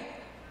say,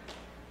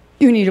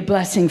 you need a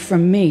blessing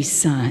from me,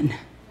 son.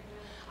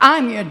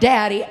 I'm your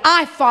daddy.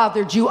 I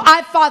fathered you.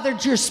 I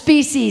fathered your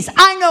species.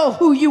 I know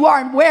who you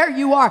are and where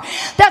you are.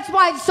 That's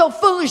why it's so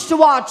foolish to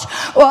watch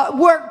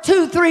work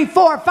 2, 3,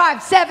 4,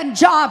 5, 7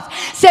 jobs.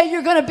 Say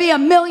you're going to be a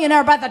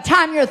millionaire by the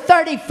time you're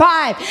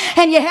 35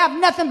 and you have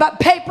nothing but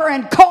paper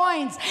and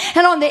coins.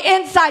 And on the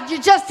inside,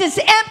 you're just as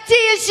empty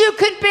as you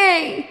could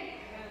be.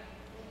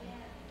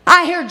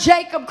 I hear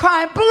Jacob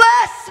crying,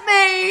 bless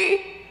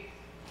me.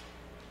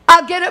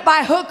 I'll get it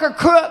by hook or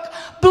crook.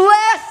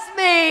 Bless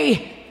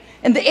me.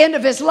 In the end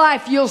of his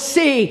life, you'll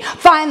see,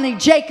 finally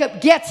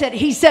Jacob gets it.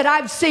 He said,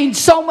 I've seen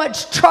so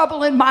much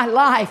trouble in my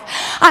life.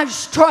 I've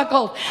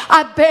struggled.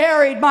 I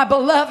buried my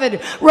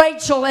beloved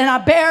Rachel and I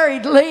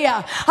buried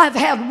Leah. I've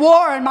had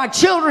war and my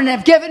children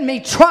have given me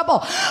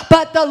trouble.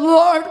 But the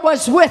Lord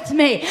was with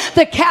me.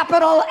 The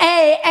capital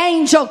A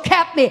angel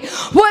kept me.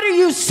 What are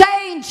you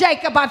saying,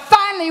 Jacob? I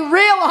finally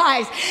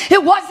realized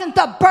it wasn't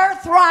the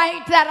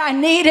birthright that I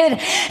needed.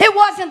 It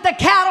wasn't the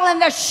cattle and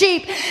the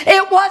sheep.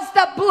 It was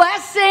the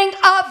blessing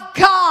of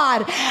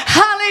God.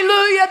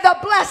 Hallelujah. The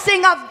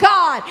blessing of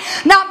God.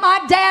 Not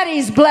my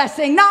daddy's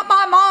blessing. Not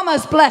my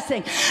mama's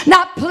blessing.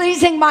 Not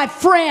pleasing my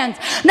friends.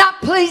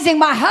 Not pleasing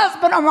my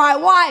husband or my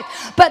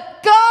wife.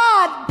 But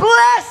God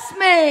bless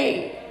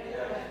me.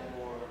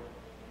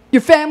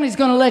 Your family's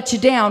going to let you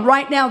down.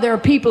 Right now there are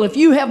people, if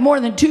you have more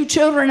than 2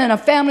 children in a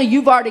family,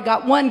 you've already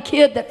got one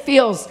kid that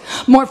feels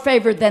more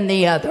favored than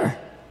the other.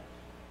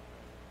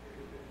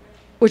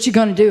 What you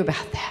going to do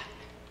about that?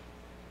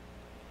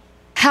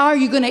 How are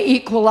you going to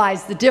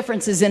equalize the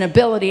differences in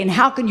ability? And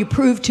how can you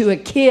prove to a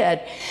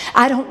kid,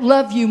 I don't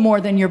love you more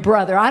than your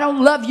brother. I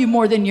don't love you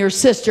more than your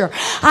sister.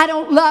 I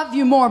don't love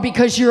you more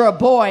because you're a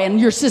boy and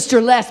your sister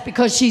less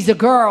because she's a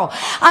girl.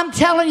 I'm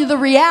telling you, the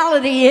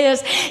reality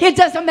is it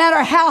doesn't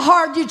matter how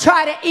hard you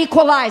try to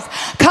equalize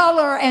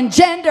color and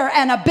gender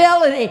and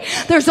ability.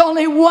 There's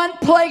only one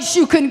place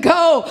you can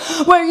go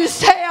where you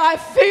say, I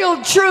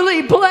feel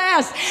truly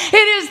blessed.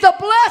 It is the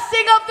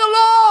blessing of the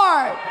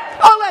Lord.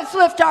 Oh, let's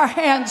lift our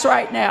hands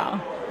right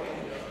now.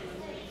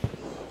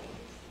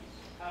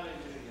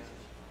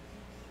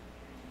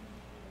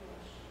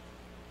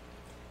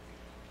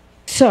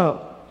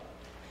 So,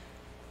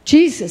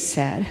 Jesus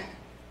said,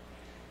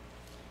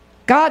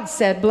 God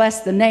said,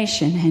 bless the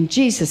nation. And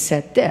Jesus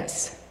said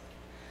this,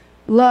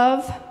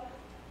 love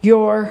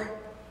your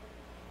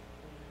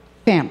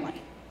family.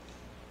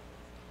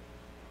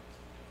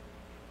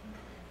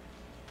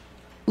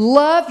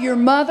 Love your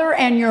mother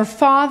and your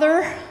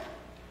father.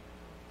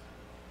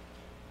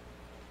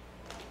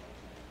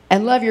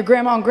 And love your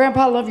grandma and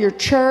grandpa. Love your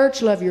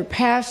church. Love your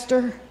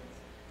pastor.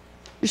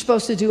 You're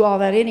supposed to do all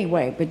that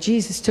anyway. But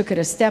Jesus took it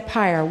a step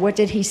higher. What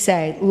did he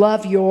say?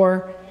 Love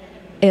your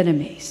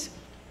enemies.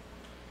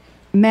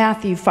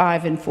 Matthew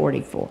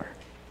 5:44.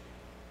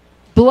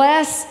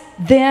 Bless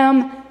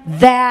them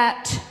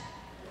that.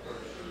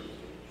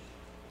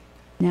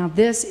 Now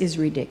this is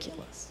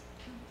ridiculous.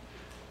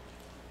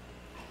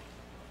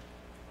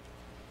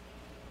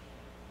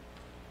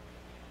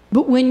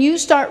 But when you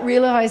start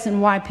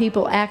realizing why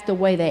people act the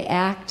way they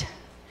act,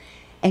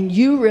 and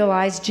you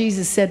realize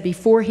Jesus said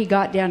before he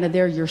got down to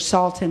there, you're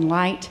salt and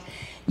light,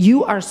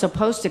 you are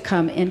supposed to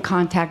come in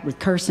contact with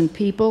cursing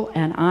people.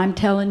 And I'm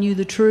telling you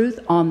the truth,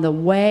 on the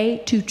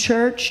way to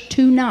church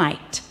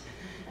tonight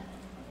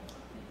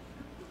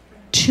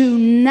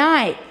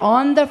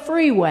on the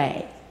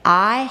freeway,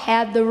 I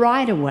had the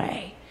right of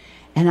way.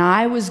 And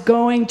I was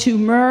going to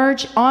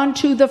merge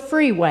onto the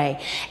freeway.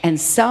 And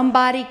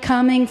somebody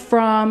coming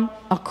from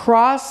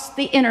across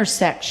the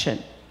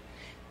intersection,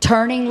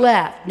 turning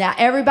left. Now,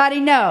 everybody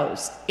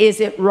knows, is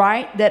it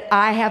right that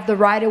I have the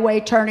right of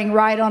way turning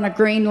right on a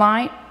green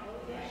light?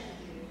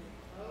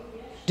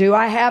 Do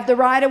I have the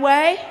right of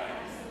way?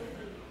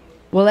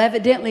 Well,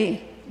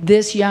 evidently,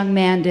 this young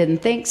man didn't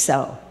think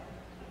so.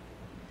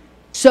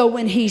 So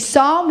when he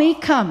saw me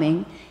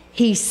coming,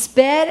 he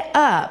sped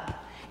up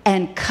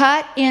and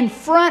cut in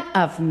front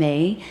of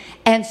me.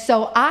 And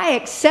so I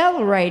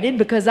accelerated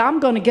because I'm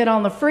going to get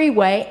on the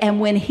freeway.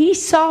 And when he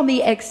saw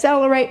me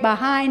accelerate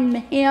behind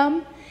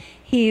him,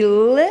 he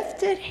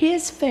lifted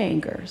his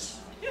fingers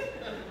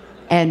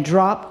and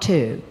dropped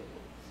two.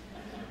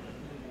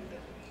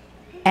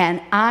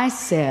 And I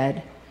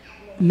said,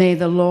 may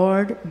the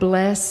Lord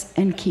bless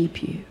and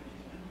keep you.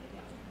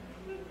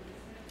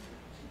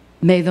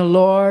 May the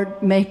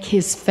Lord make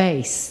his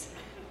face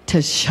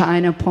to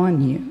shine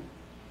upon you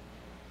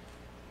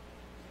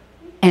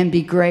and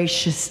be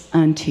gracious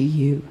unto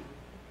you.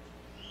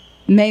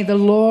 May the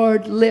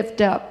Lord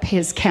lift up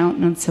his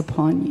countenance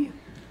upon you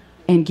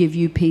and give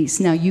you peace.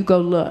 Now you go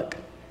look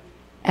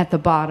at the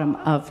bottom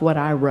of what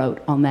I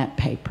wrote on that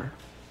paper.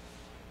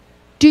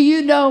 Do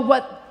you know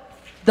what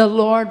the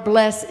Lord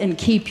bless and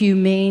keep you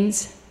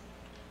means?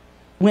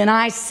 When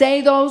I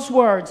say those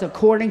words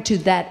according to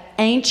that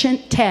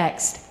ancient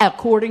text,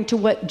 according to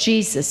what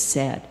Jesus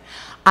said,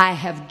 I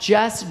have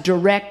just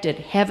directed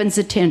heaven's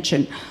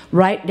attention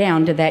right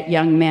down to that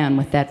young man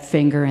with that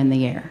finger in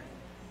the air.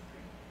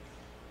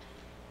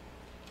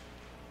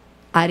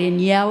 I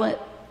didn't yell it.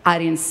 I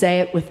didn't say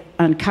it with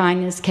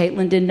unkindness.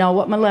 Caitlin didn't know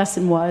what my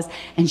lesson was,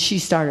 and she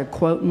started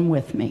quoting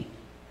with me.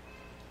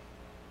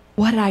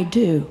 What did I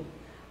do?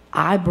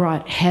 I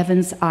brought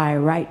heaven's eye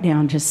right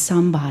down to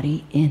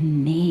somebody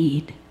in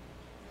need.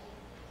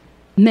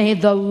 May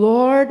the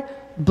Lord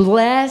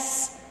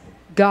bless.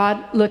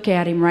 God, look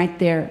at him right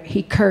there.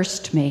 He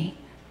cursed me.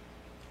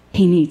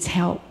 He needs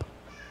help.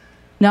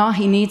 No,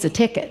 he needs a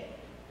ticket.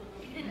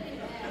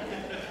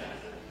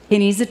 He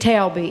needs a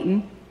tail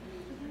beating.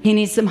 He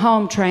needs some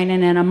home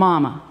training and a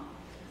mama.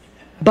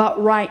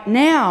 But right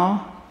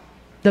now,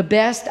 the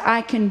best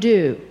I can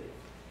do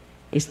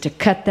is to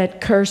cut that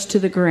curse to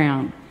the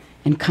ground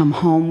and come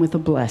home with a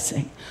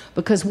blessing.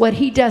 Because what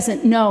he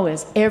doesn't know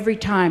is every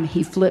time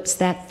he flips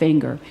that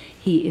finger,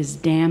 he is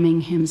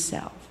damning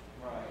himself.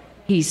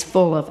 He's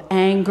full of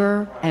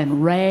anger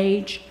and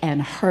rage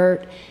and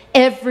hurt.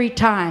 Every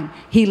time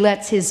he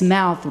lets his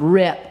mouth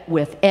rip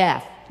with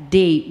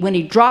F-D, when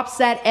he drops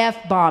that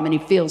F-bomb and he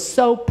feels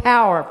so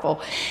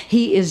powerful,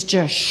 he is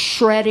just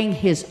shredding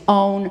his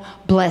own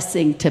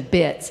blessing to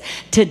bits.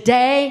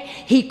 Today,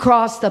 he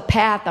crossed the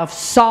path of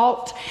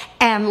salt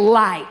and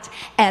light.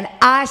 And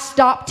I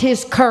stopped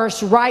his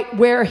curse right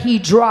where he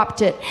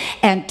dropped it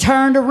and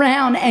turned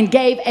around and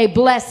gave a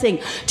blessing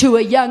to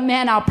a young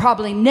man I'll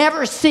probably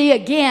never see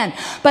again.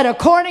 But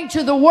according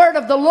to the word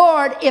of the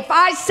Lord, if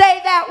I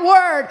say that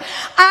word,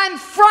 I'm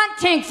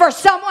fronting for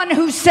someone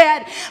who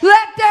said,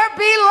 let there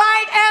be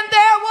light, and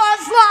there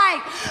was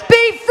light.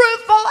 Be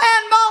fruitful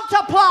and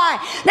multiply.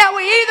 Now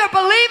we either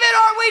believe it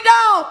or we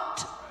don't.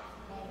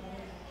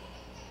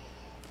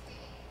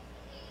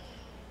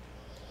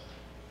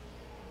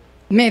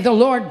 May the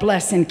Lord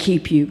bless and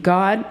keep you.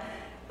 God,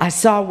 I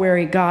saw where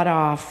he got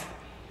off.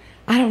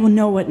 I don't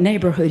know what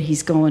neighborhood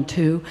he's going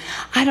to.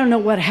 I don't know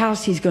what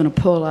house he's going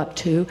to pull up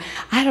to.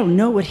 I don't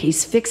know what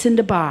he's fixing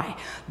to buy.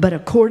 But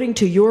according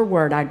to your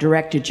word, I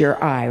directed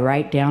your eye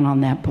right down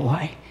on that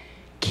boy.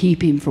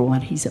 Keep him for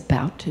what he's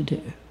about to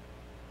do.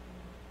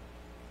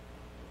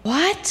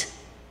 What?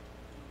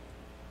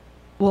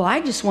 Well,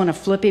 I just want to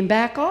flip him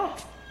back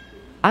off.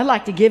 I'd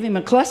like to give him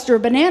a cluster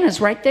of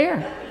bananas right there.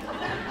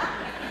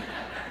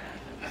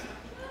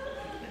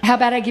 How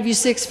about I give you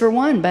 6 for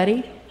 1,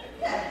 buddy?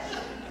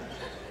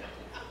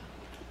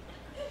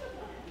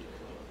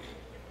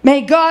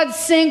 May God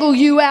single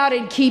you out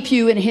and keep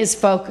you in his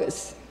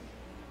focus.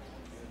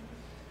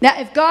 Now,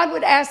 if God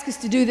would ask us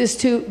to do this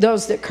to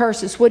those that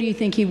curse us, what do you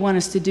think he'd want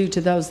us to do to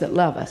those that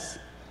love us?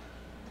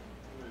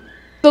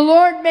 The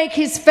Lord make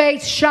his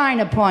face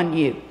shine upon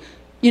you.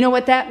 You know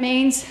what that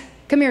means?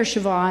 Come here,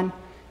 Siobhan.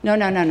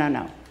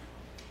 No.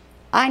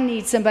 I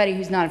need somebody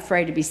who's not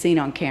afraid to be seen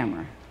on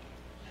camera.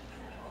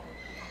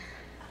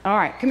 All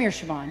right, come here,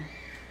 Siobhan.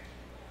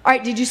 All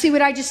right, did you see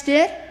what I just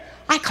did?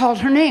 I called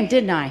her name,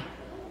 didn't I?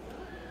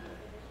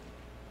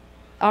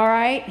 All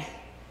right.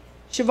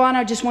 Siobhan,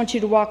 I just want you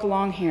to walk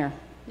along here.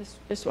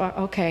 Just walk.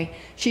 Okay.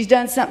 She's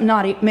done something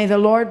naughty. May the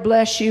Lord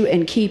bless you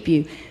and keep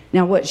you.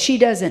 Now, what she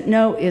doesn't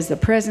know is the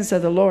presence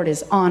of the Lord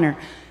is on her.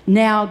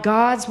 Now,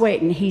 God's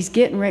waiting. He's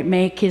getting ready to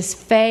make his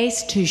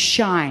face to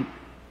shine.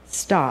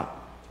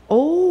 Stop.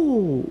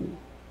 Oh.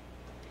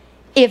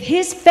 If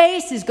his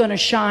face is going to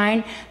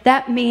shine,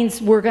 that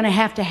means we're going to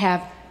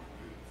have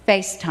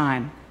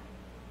FaceTime.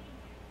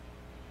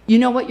 You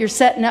know what you're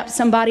setting up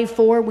somebody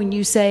for when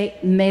you say,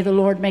 may the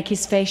Lord make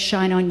his face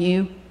shine on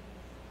you?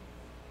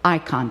 Eye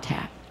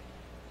contact.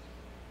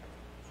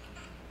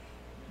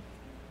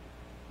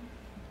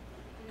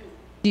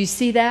 Do you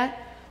see that?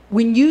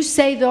 When you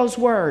say those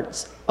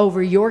words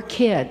over your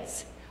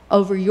kids,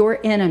 over your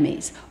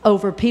enemies,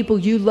 over people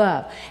you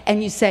love,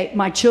 and you say,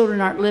 my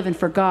children aren't living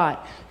for God,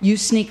 you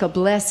sneak a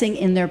blessing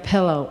in their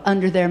pillow,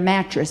 under their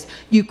mattress.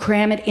 You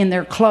cram it in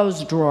their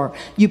clothes drawer.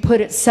 You put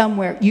it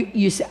somewhere.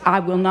 You say, I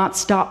will not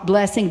stop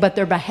blessing, but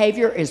their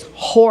behavior is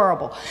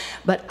horrible.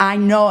 But I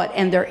know it,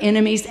 and they're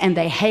enemies, and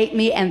they hate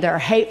me, and they're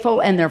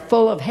hateful, and they're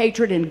full of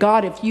hatred. And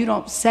God, if you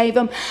don't save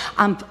them,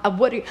 am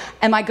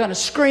I going to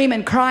scream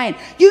and cry, and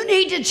you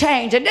need to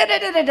change, and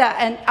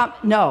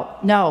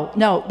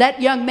no.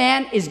 That young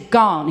man is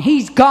gone.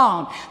 He's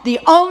gone. The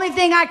only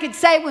thing I could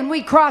say when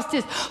we crossed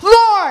is,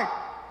 Lord.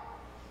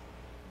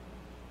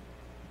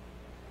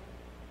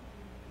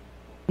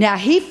 Now,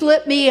 he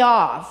flipped me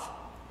off,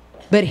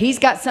 but he's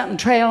got something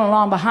trailing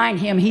along behind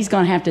him he's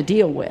going to have to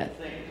deal with.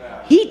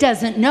 He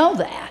doesn't know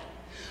that.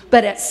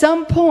 But at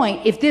some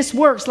point, if this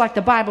works like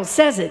the Bible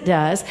says it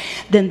does,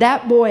 then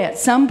that boy at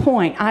some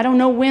point, I don't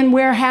know when,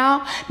 where,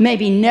 how,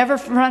 maybe never in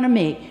front of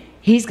me,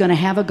 he's going to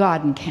have a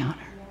God encounter.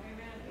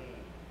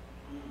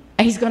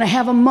 He's going to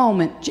have a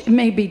moment,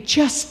 maybe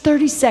just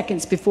 30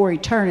 seconds before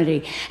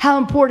eternity. How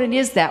important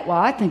is that? Well,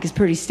 I think it's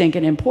pretty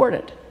stinking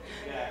important.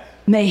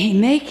 May he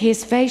make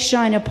his face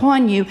shine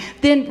upon you.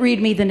 Then read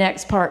me the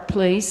next part,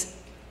 please.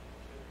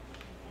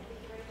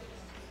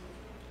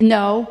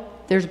 No,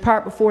 there's a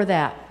part before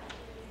that.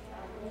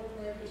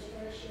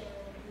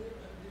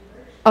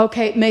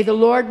 Okay, may the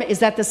Lord, is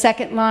that the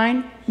second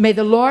line? May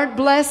the Lord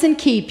bless and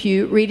keep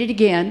you. Read it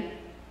again.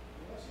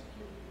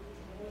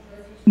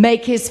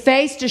 Make his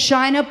face to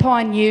shine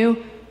upon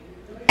you.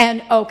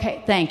 And,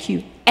 okay, thank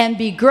you. And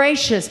be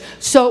gracious.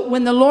 So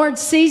when the Lord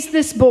sees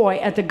this boy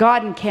at the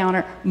God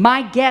encounter,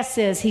 my guess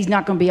is he's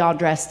not going to be all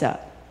dressed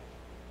up.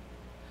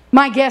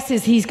 My guess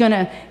is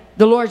the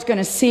Lord's going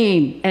to see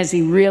him as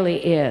he really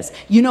is.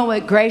 You know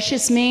what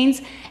gracious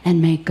means?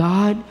 And may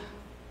God,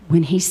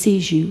 when he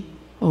sees you,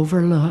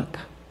 overlook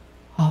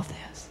all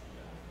this.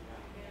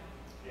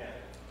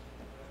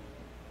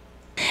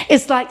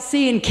 It's like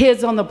seeing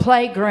kids on the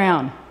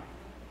playground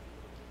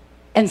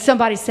and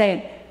somebody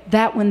saying,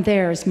 that one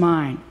there is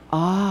mine.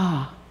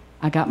 Ah,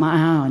 I got my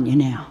eye on you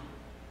now.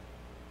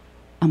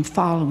 I'm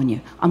following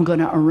you. I'm going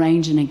to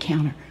arrange an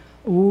encounter.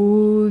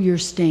 Oh, you're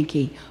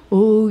stinky.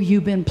 Oh,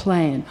 you've been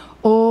playing.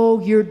 Oh,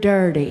 you're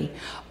dirty.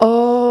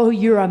 Oh,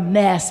 you're a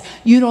mess.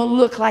 You don't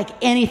look like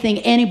anything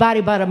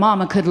anybody but a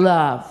mama could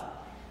love.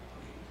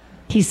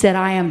 He said,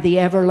 I am the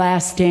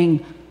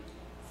everlasting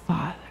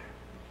Father.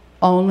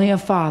 Only a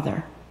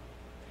Father.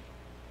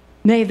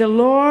 May the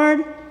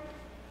Lord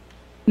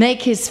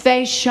make his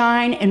face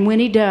shine, and when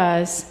he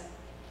does,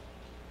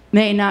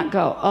 may he not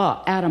go,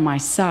 oh, out of my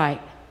sight.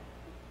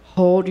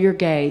 Hold your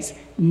gaze.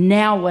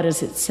 Now what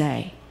does it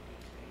say?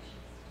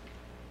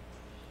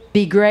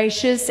 Be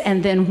gracious,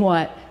 and then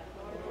what?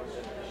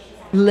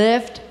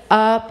 Lift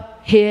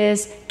up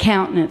his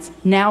countenance.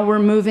 Now we're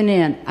moving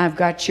in. I've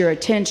got your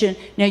attention.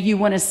 Now you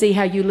want to see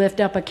how you lift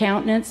up a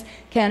countenance?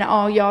 Can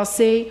all y'all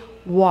see?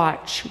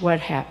 Watch what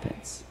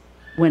happens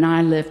when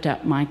I lift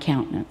up my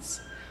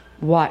countenance.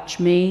 Watch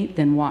me,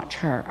 then watch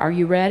her. Are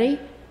you ready?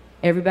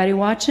 Everybody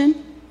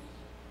watching?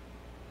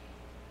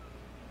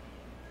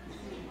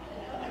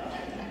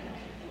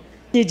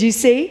 Did you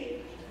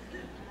see?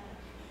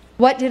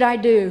 What did I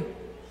do?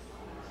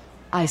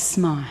 I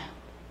smiled.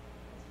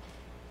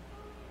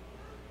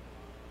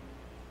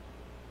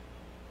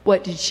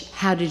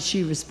 How did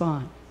she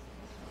respond?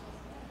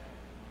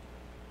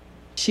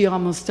 She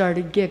almost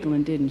started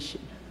giggling, didn't she?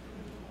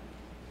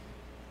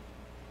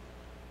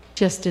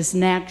 Just as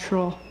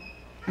natural.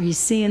 Are you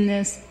seeing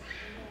this?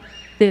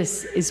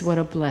 This is what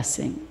a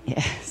blessing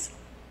is.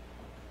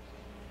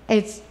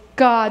 It's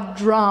God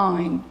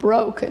drawing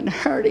broken,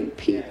 hurting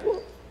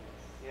people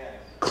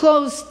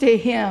close to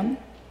Him.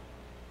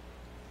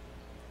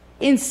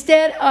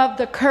 Instead of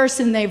the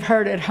cursing they've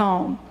heard at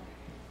home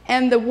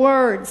and the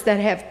words that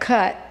have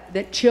cut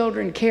that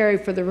children carry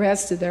for the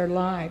rest of their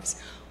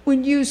lives.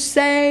 When you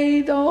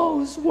say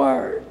those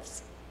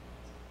words,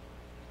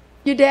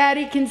 your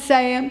daddy can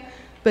say them,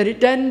 but it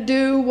doesn't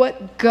do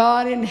what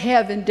God in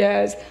heaven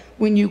does.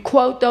 When you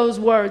quote those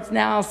words,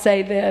 now I'll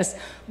say this,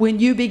 when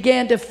you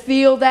begin to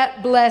feel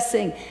that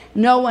blessing,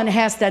 no one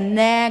has to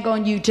nag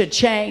on you to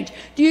change.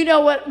 Do you know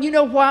what? You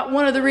know what?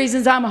 One of the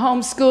reasons I'm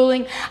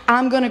homeschooling,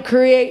 I'm going to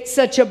create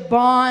such a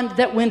bond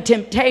that when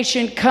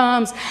temptation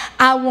comes,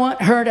 I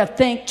want her to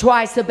think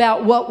twice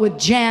about what would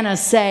Jana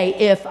say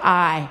if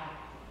I.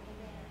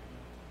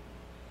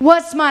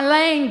 What's my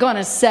Lane going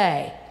to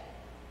say?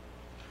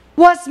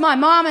 What's my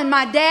mom and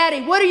my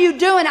daddy? What are you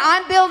doing?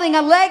 I'm building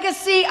a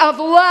legacy of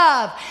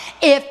love.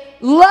 If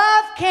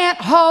love can't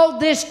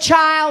hold this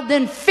child,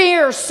 then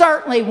fear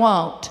certainly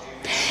won't.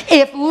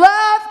 If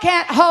love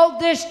can't hold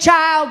this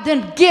child,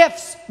 then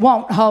gifts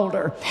won't hold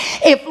her.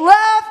 If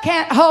love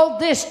can't hold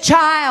this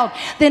child,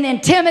 then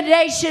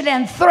intimidation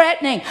and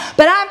threatening.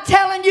 But I'm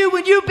telling you,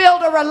 when you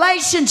build a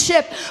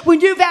relationship,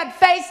 when you've had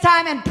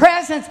FaceTime and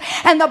presence,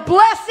 and the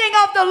blessing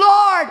of the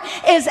Lord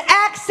is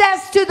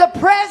access to the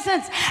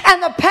presence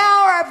and the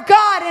power of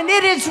God, and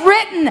it is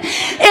written,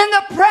 in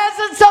the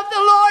presence of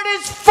the Lord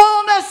is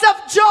fullness of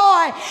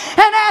joy,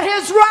 and at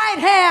His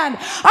right hand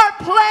are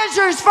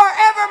pleasures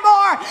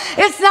forevermore.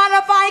 It's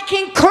not a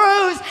Viking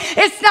cruise.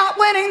 It's not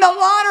winning the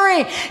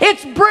lottery.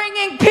 It's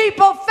bringing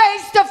people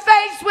face to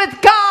face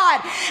with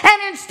God.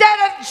 And instead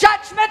of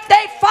judgment,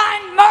 they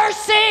find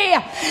mercy.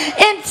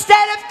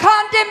 Instead of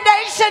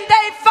condemnation,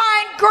 they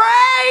find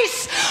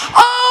grace.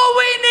 Oh,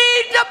 we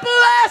need the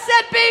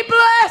blessed be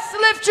blessed.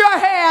 Lift your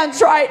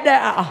hands right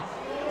now.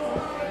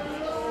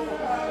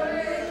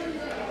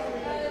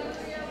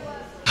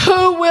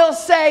 Who will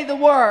say the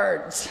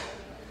words?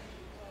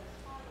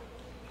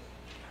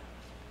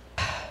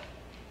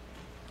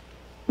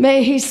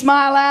 May He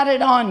smile at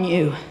it on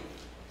you.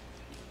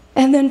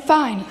 And then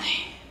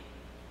finally,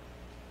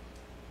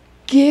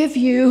 give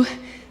you,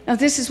 now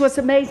this is what's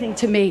amazing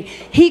to me.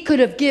 He could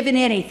have given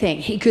anything.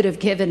 He could have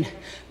given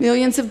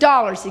millions of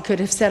dollars. He could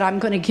have said, I'm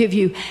going to give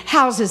you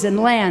houses and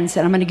lands,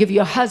 and I'm going to give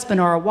you a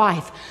husband or a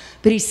wife.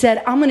 But He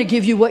said, I'm going to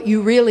give you what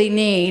you really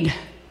need.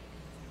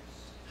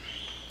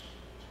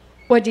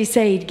 What did He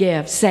say He'd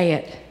give? Say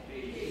it.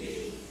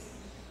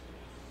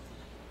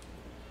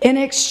 In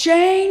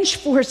exchange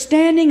for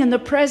standing in the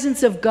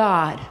presence of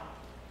God,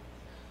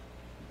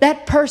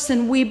 that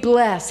person we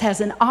bless has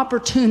an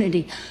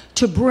opportunity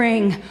to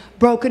bring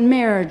broken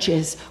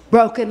marriages,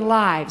 broken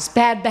lives,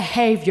 bad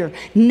behavior,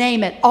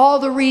 name it. All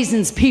the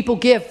reasons people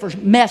give for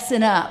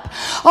messing up.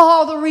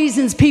 All the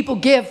reasons people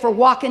give for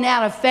walking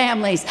out of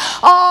families.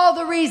 All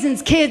the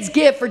reasons kids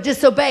give for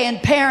disobeying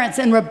parents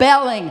and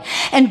rebelling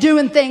and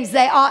doing things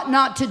they ought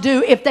not to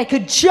do. If they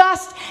could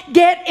just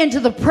get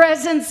into the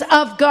presence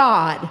of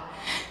God.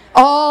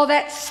 All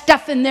that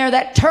stuff in there,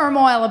 that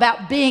turmoil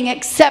about being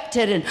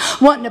accepted and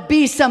wanting to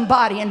be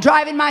somebody and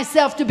driving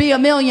myself to be a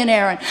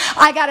millionaire and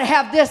I got to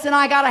have this and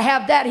I got to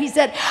have that. He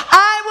said,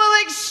 I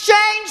will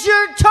exchange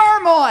your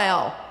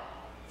turmoil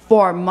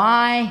for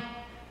my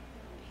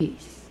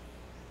peace.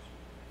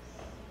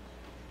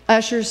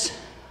 Ushers,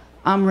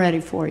 I'm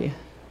ready for you.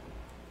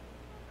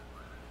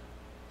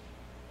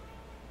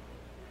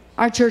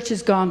 Our church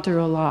has gone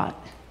through a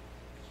lot.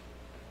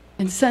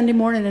 And Sunday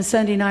morning and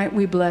Sunday night,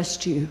 we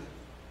blessed you.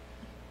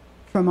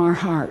 From our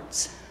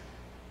hearts.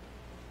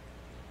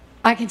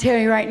 I can tell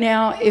you right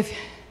now, if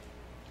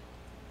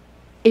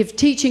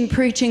teaching,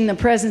 preaching, the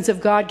presence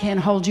of God can't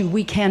hold you,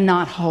 we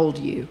cannot hold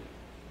you.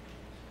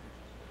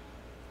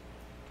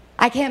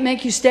 I can't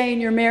make you stay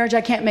in your marriage.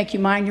 I can't make you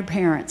mind your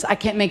parents. I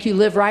can't make you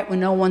live right when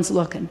no one's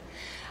looking.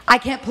 I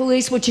can't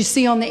police what you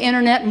see on the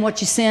internet and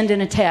what you send in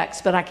a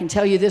text, but I can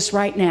tell you this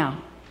right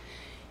now.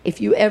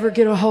 If you ever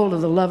get a hold of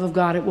the love of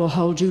God, it will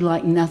hold you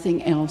like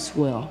nothing else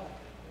will.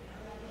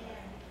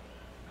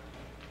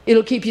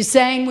 It'll keep you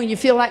sane when you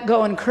feel like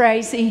going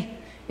crazy.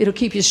 It'll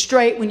keep you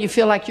straight when you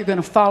feel like you're going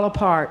to fall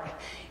apart.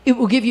 It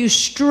will give you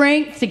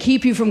strength to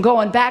keep you from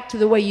going back to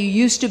the way you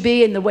used to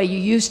be and the way you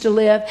used to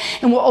live,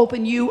 and will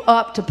open you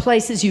up to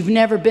places you've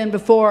never been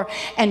before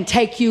and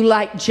take you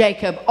like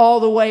Jacob all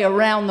the way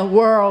around the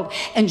world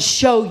and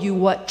show you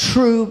what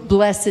true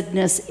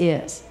blessedness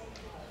is.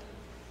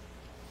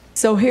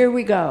 So here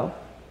we go.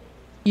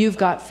 You've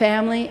got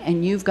family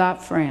and you've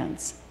got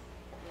friends.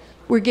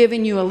 We're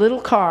giving you a little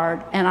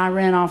card, and I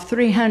ran off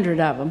 300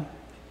 of them.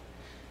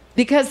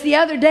 Because the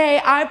other day,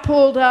 I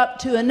pulled up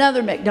to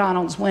another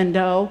McDonald's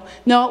window.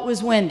 No, it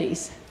was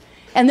Wendy's.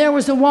 And there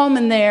was a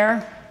woman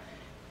there.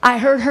 I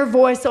heard her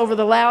voice over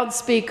the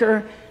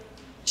loudspeaker.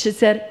 She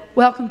said,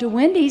 "Welcome to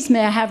Wendy's.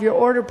 May I have your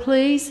order,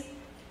 please?"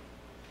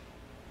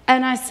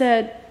 And I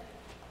said,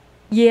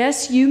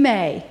 "Yes, you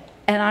may."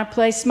 And I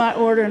placed my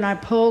order, and I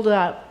pulled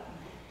up.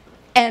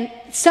 And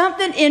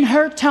something in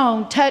her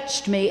tone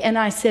touched me, and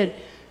I said,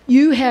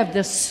 You have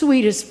the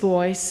sweetest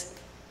voice.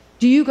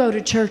 Do you go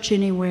to church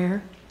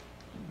anywhere?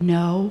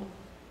 No.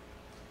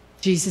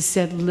 Jesus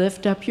said,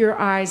 lift up your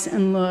eyes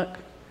and look.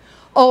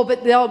 Oh, but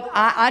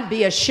I'd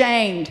be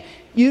ashamed.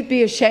 You'd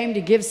be ashamed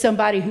to give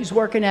somebody who's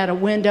working at a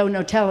window,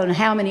 no telling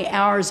how many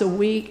hours a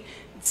week,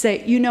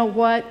 say, you know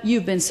what?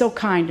 You've been so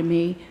kind to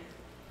me.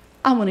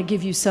 I want to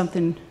give you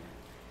something.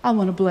 I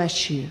want to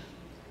bless you.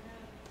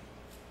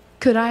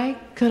 Could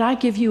I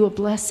give you a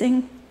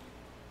blessing?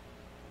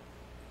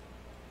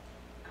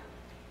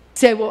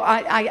 Say, well,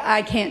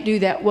 I can't do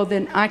that. Well,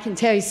 then I can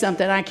tell you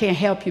something. I can't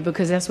help you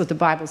because that's what the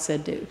Bible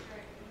said do.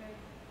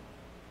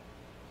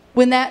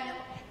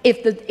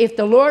 If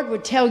the Lord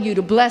would tell you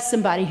to bless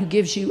somebody who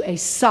gives you a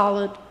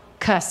solid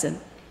cussing,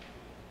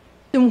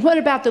 then what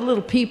about the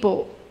little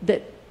people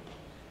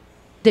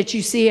that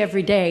you see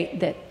every day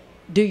that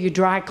do your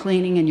dry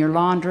cleaning and your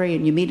laundry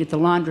and you meet at the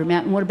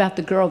laundromat? And what about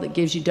the girl that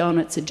gives you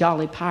donuts at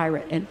Jolly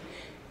Pirate? And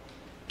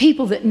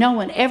people that no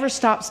one ever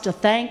stops to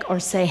thank or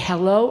say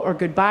hello or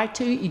goodbye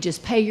to. You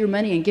just pay your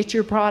money and get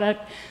your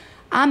product.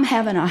 I'm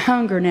having a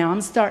hunger now.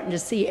 I'm starting to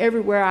see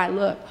everywhere I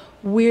look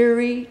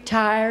weary,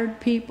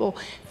 tired people.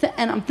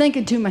 And I'm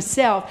thinking to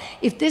myself,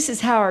 if this is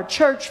how our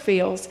church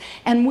feels,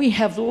 and we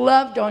have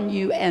loved on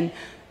you and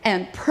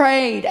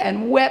prayed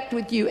and wept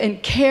with you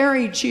and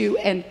carried you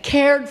and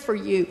cared for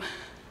you,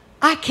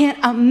 I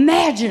can't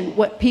imagine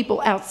what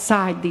people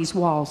outside these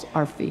walls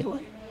are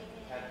feeling.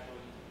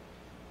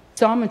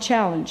 So I'm going to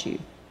challenge you.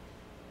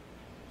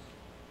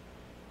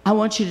 I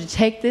want you to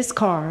take this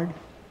card,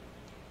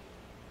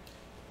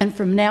 and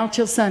from now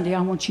till Sunday,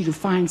 I want you to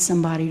find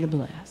somebody to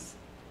bless.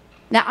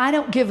 Now, I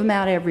don't give them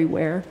out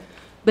everywhere,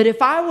 but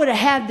if I would have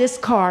had this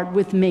card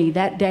with me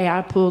that day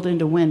I pulled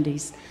into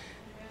Wendy's,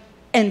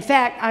 in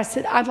fact, I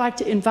said, I'd like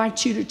to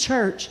invite you to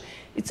church.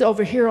 It's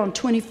over here on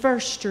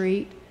 21st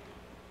Street,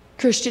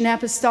 Christian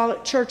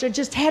Apostolic Church. I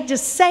just had to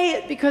say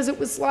it because it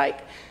was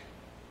like,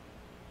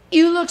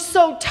 you look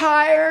so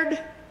tired.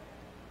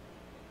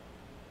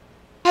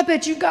 I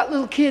bet you've got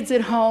little kids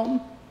at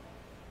home.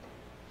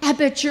 I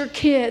bet your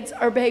kids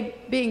are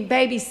being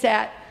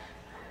babysat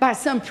by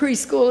some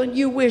preschool, and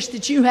you wish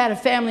that you had a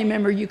family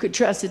member you could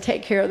trust to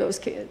take care of those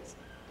kids.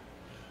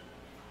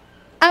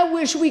 I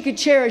wish we could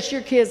cherish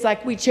your kids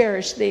like we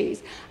cherish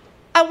these.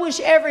 I wish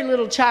every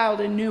little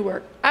child in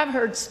Newark, I've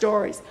heard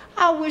stories,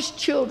 I wish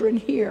children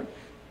here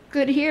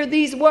could hear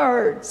these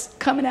words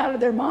coming out of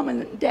their mom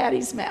and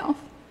daddy's mouth.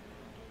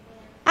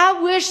 I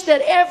wish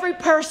that every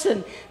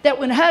person, that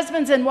when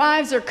husbands and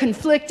wives are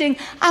conflicting,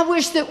 I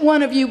wish that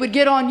one of you would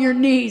get on your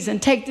knees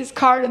and take this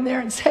card in there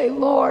and say,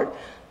 Lord,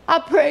 I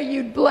pray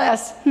you'd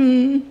bless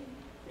and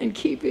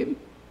keep him.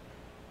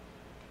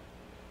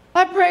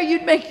 I pray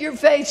you'd make your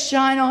face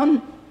shine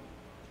on.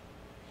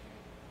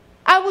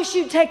 I wish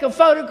you'd take a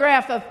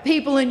photograph of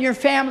people in your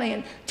family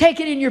and take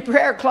it in your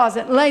prayer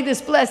closet and lay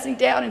this blessing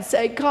down and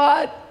say,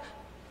 God,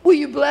 will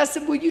you bless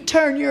them? Will you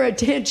turn your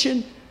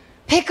attention?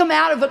 Pick them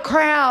out of a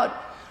crowd.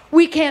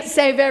 We can't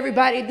save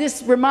everybody.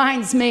 This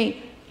reminds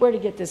me, where to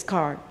get this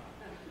card?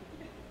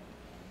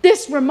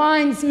 This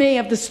reminds me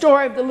of the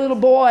story of the little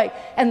boy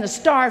and the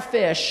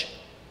starfish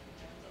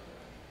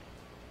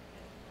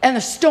and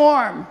the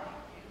storm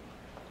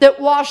that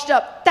washed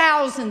up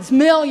thousands,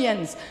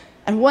 millions.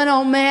 And one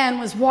old man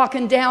was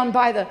walking down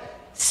by the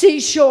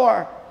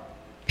seashore,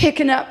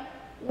 picking up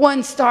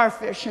one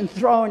starfish and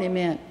throwing him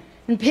in,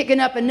 and picking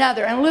up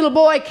another. And a little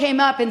boy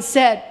came up and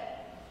said,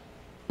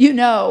 you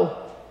know,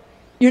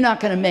 you're not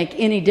going to make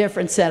any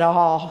difference at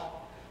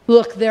all.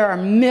 Look, there are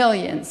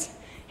millions.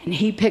 And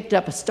he picked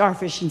up a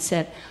starfish and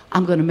said,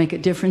 I'm going to make a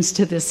difference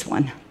to this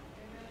one.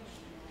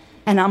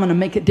 And I'm going to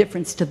make a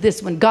difference to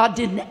this one. God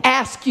didn't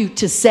ask you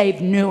to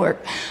save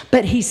Newark,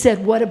 but he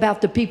said, what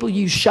about the people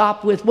you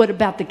shop with? What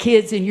about the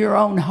kids in your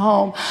own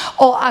home?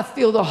 Oh, I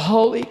feel the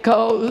Holy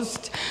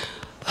Ghost.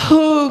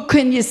 Who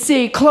can you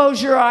see?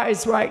 Close your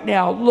eyes right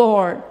now,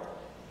 Lord.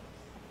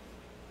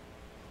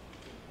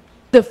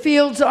 The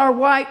fields are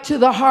white to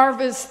the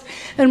harvest,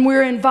 and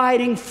we're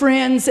inviting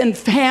friends and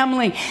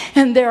family,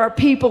 and there are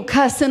people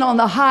cussing on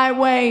the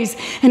highways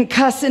and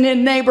cussing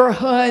in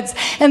neighborhoods,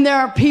 and there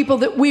are people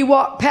that we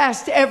walk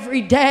past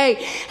every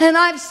day, and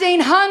I've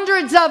seen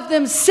hundreds of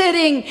them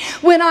sitting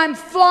when I'm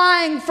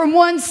flying from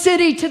one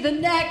city to the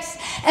next,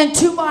 and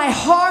to my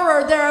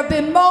horror, there have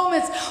been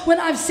moments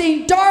when I've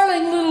seen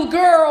darling little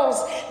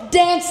girls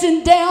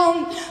dancing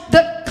down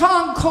the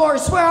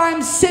concourse where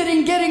I'm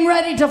sitting getting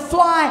ready to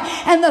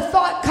fly, and the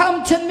thought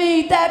come to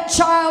me, that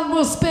child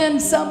will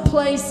spend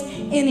someplace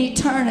in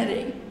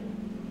eternity.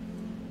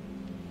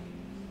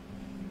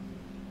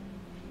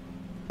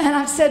 And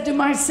I've said to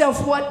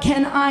myself, what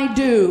can I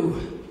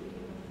do?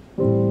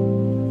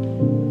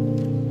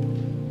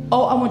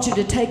 Oh, I want you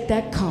to take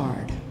that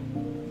card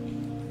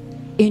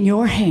in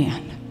your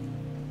hand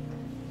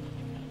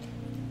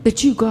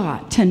that you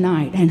got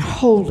tonight and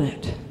hold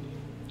it.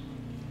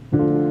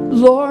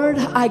 Lord,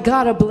 I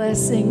got a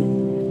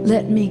blessing.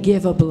 Let me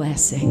give a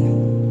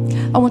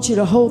blessing. I want you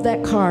to hold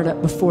that card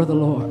up before the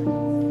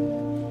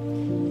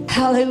Lord.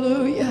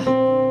 Hallelujah.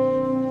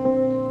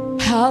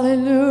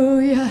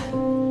 Hallelujah.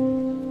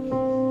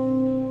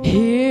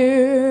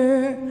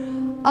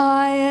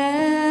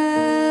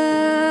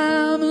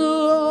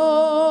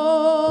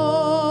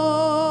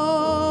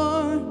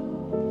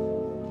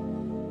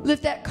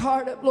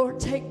 card up, Lord.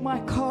 Take my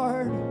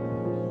card.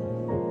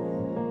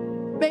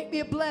 Make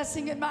me a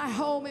blessing in my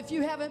home. If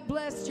you haven't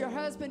blessed your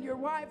husband, your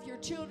wife, your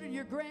children,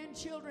 your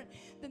grandchildren,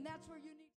 then that's where you need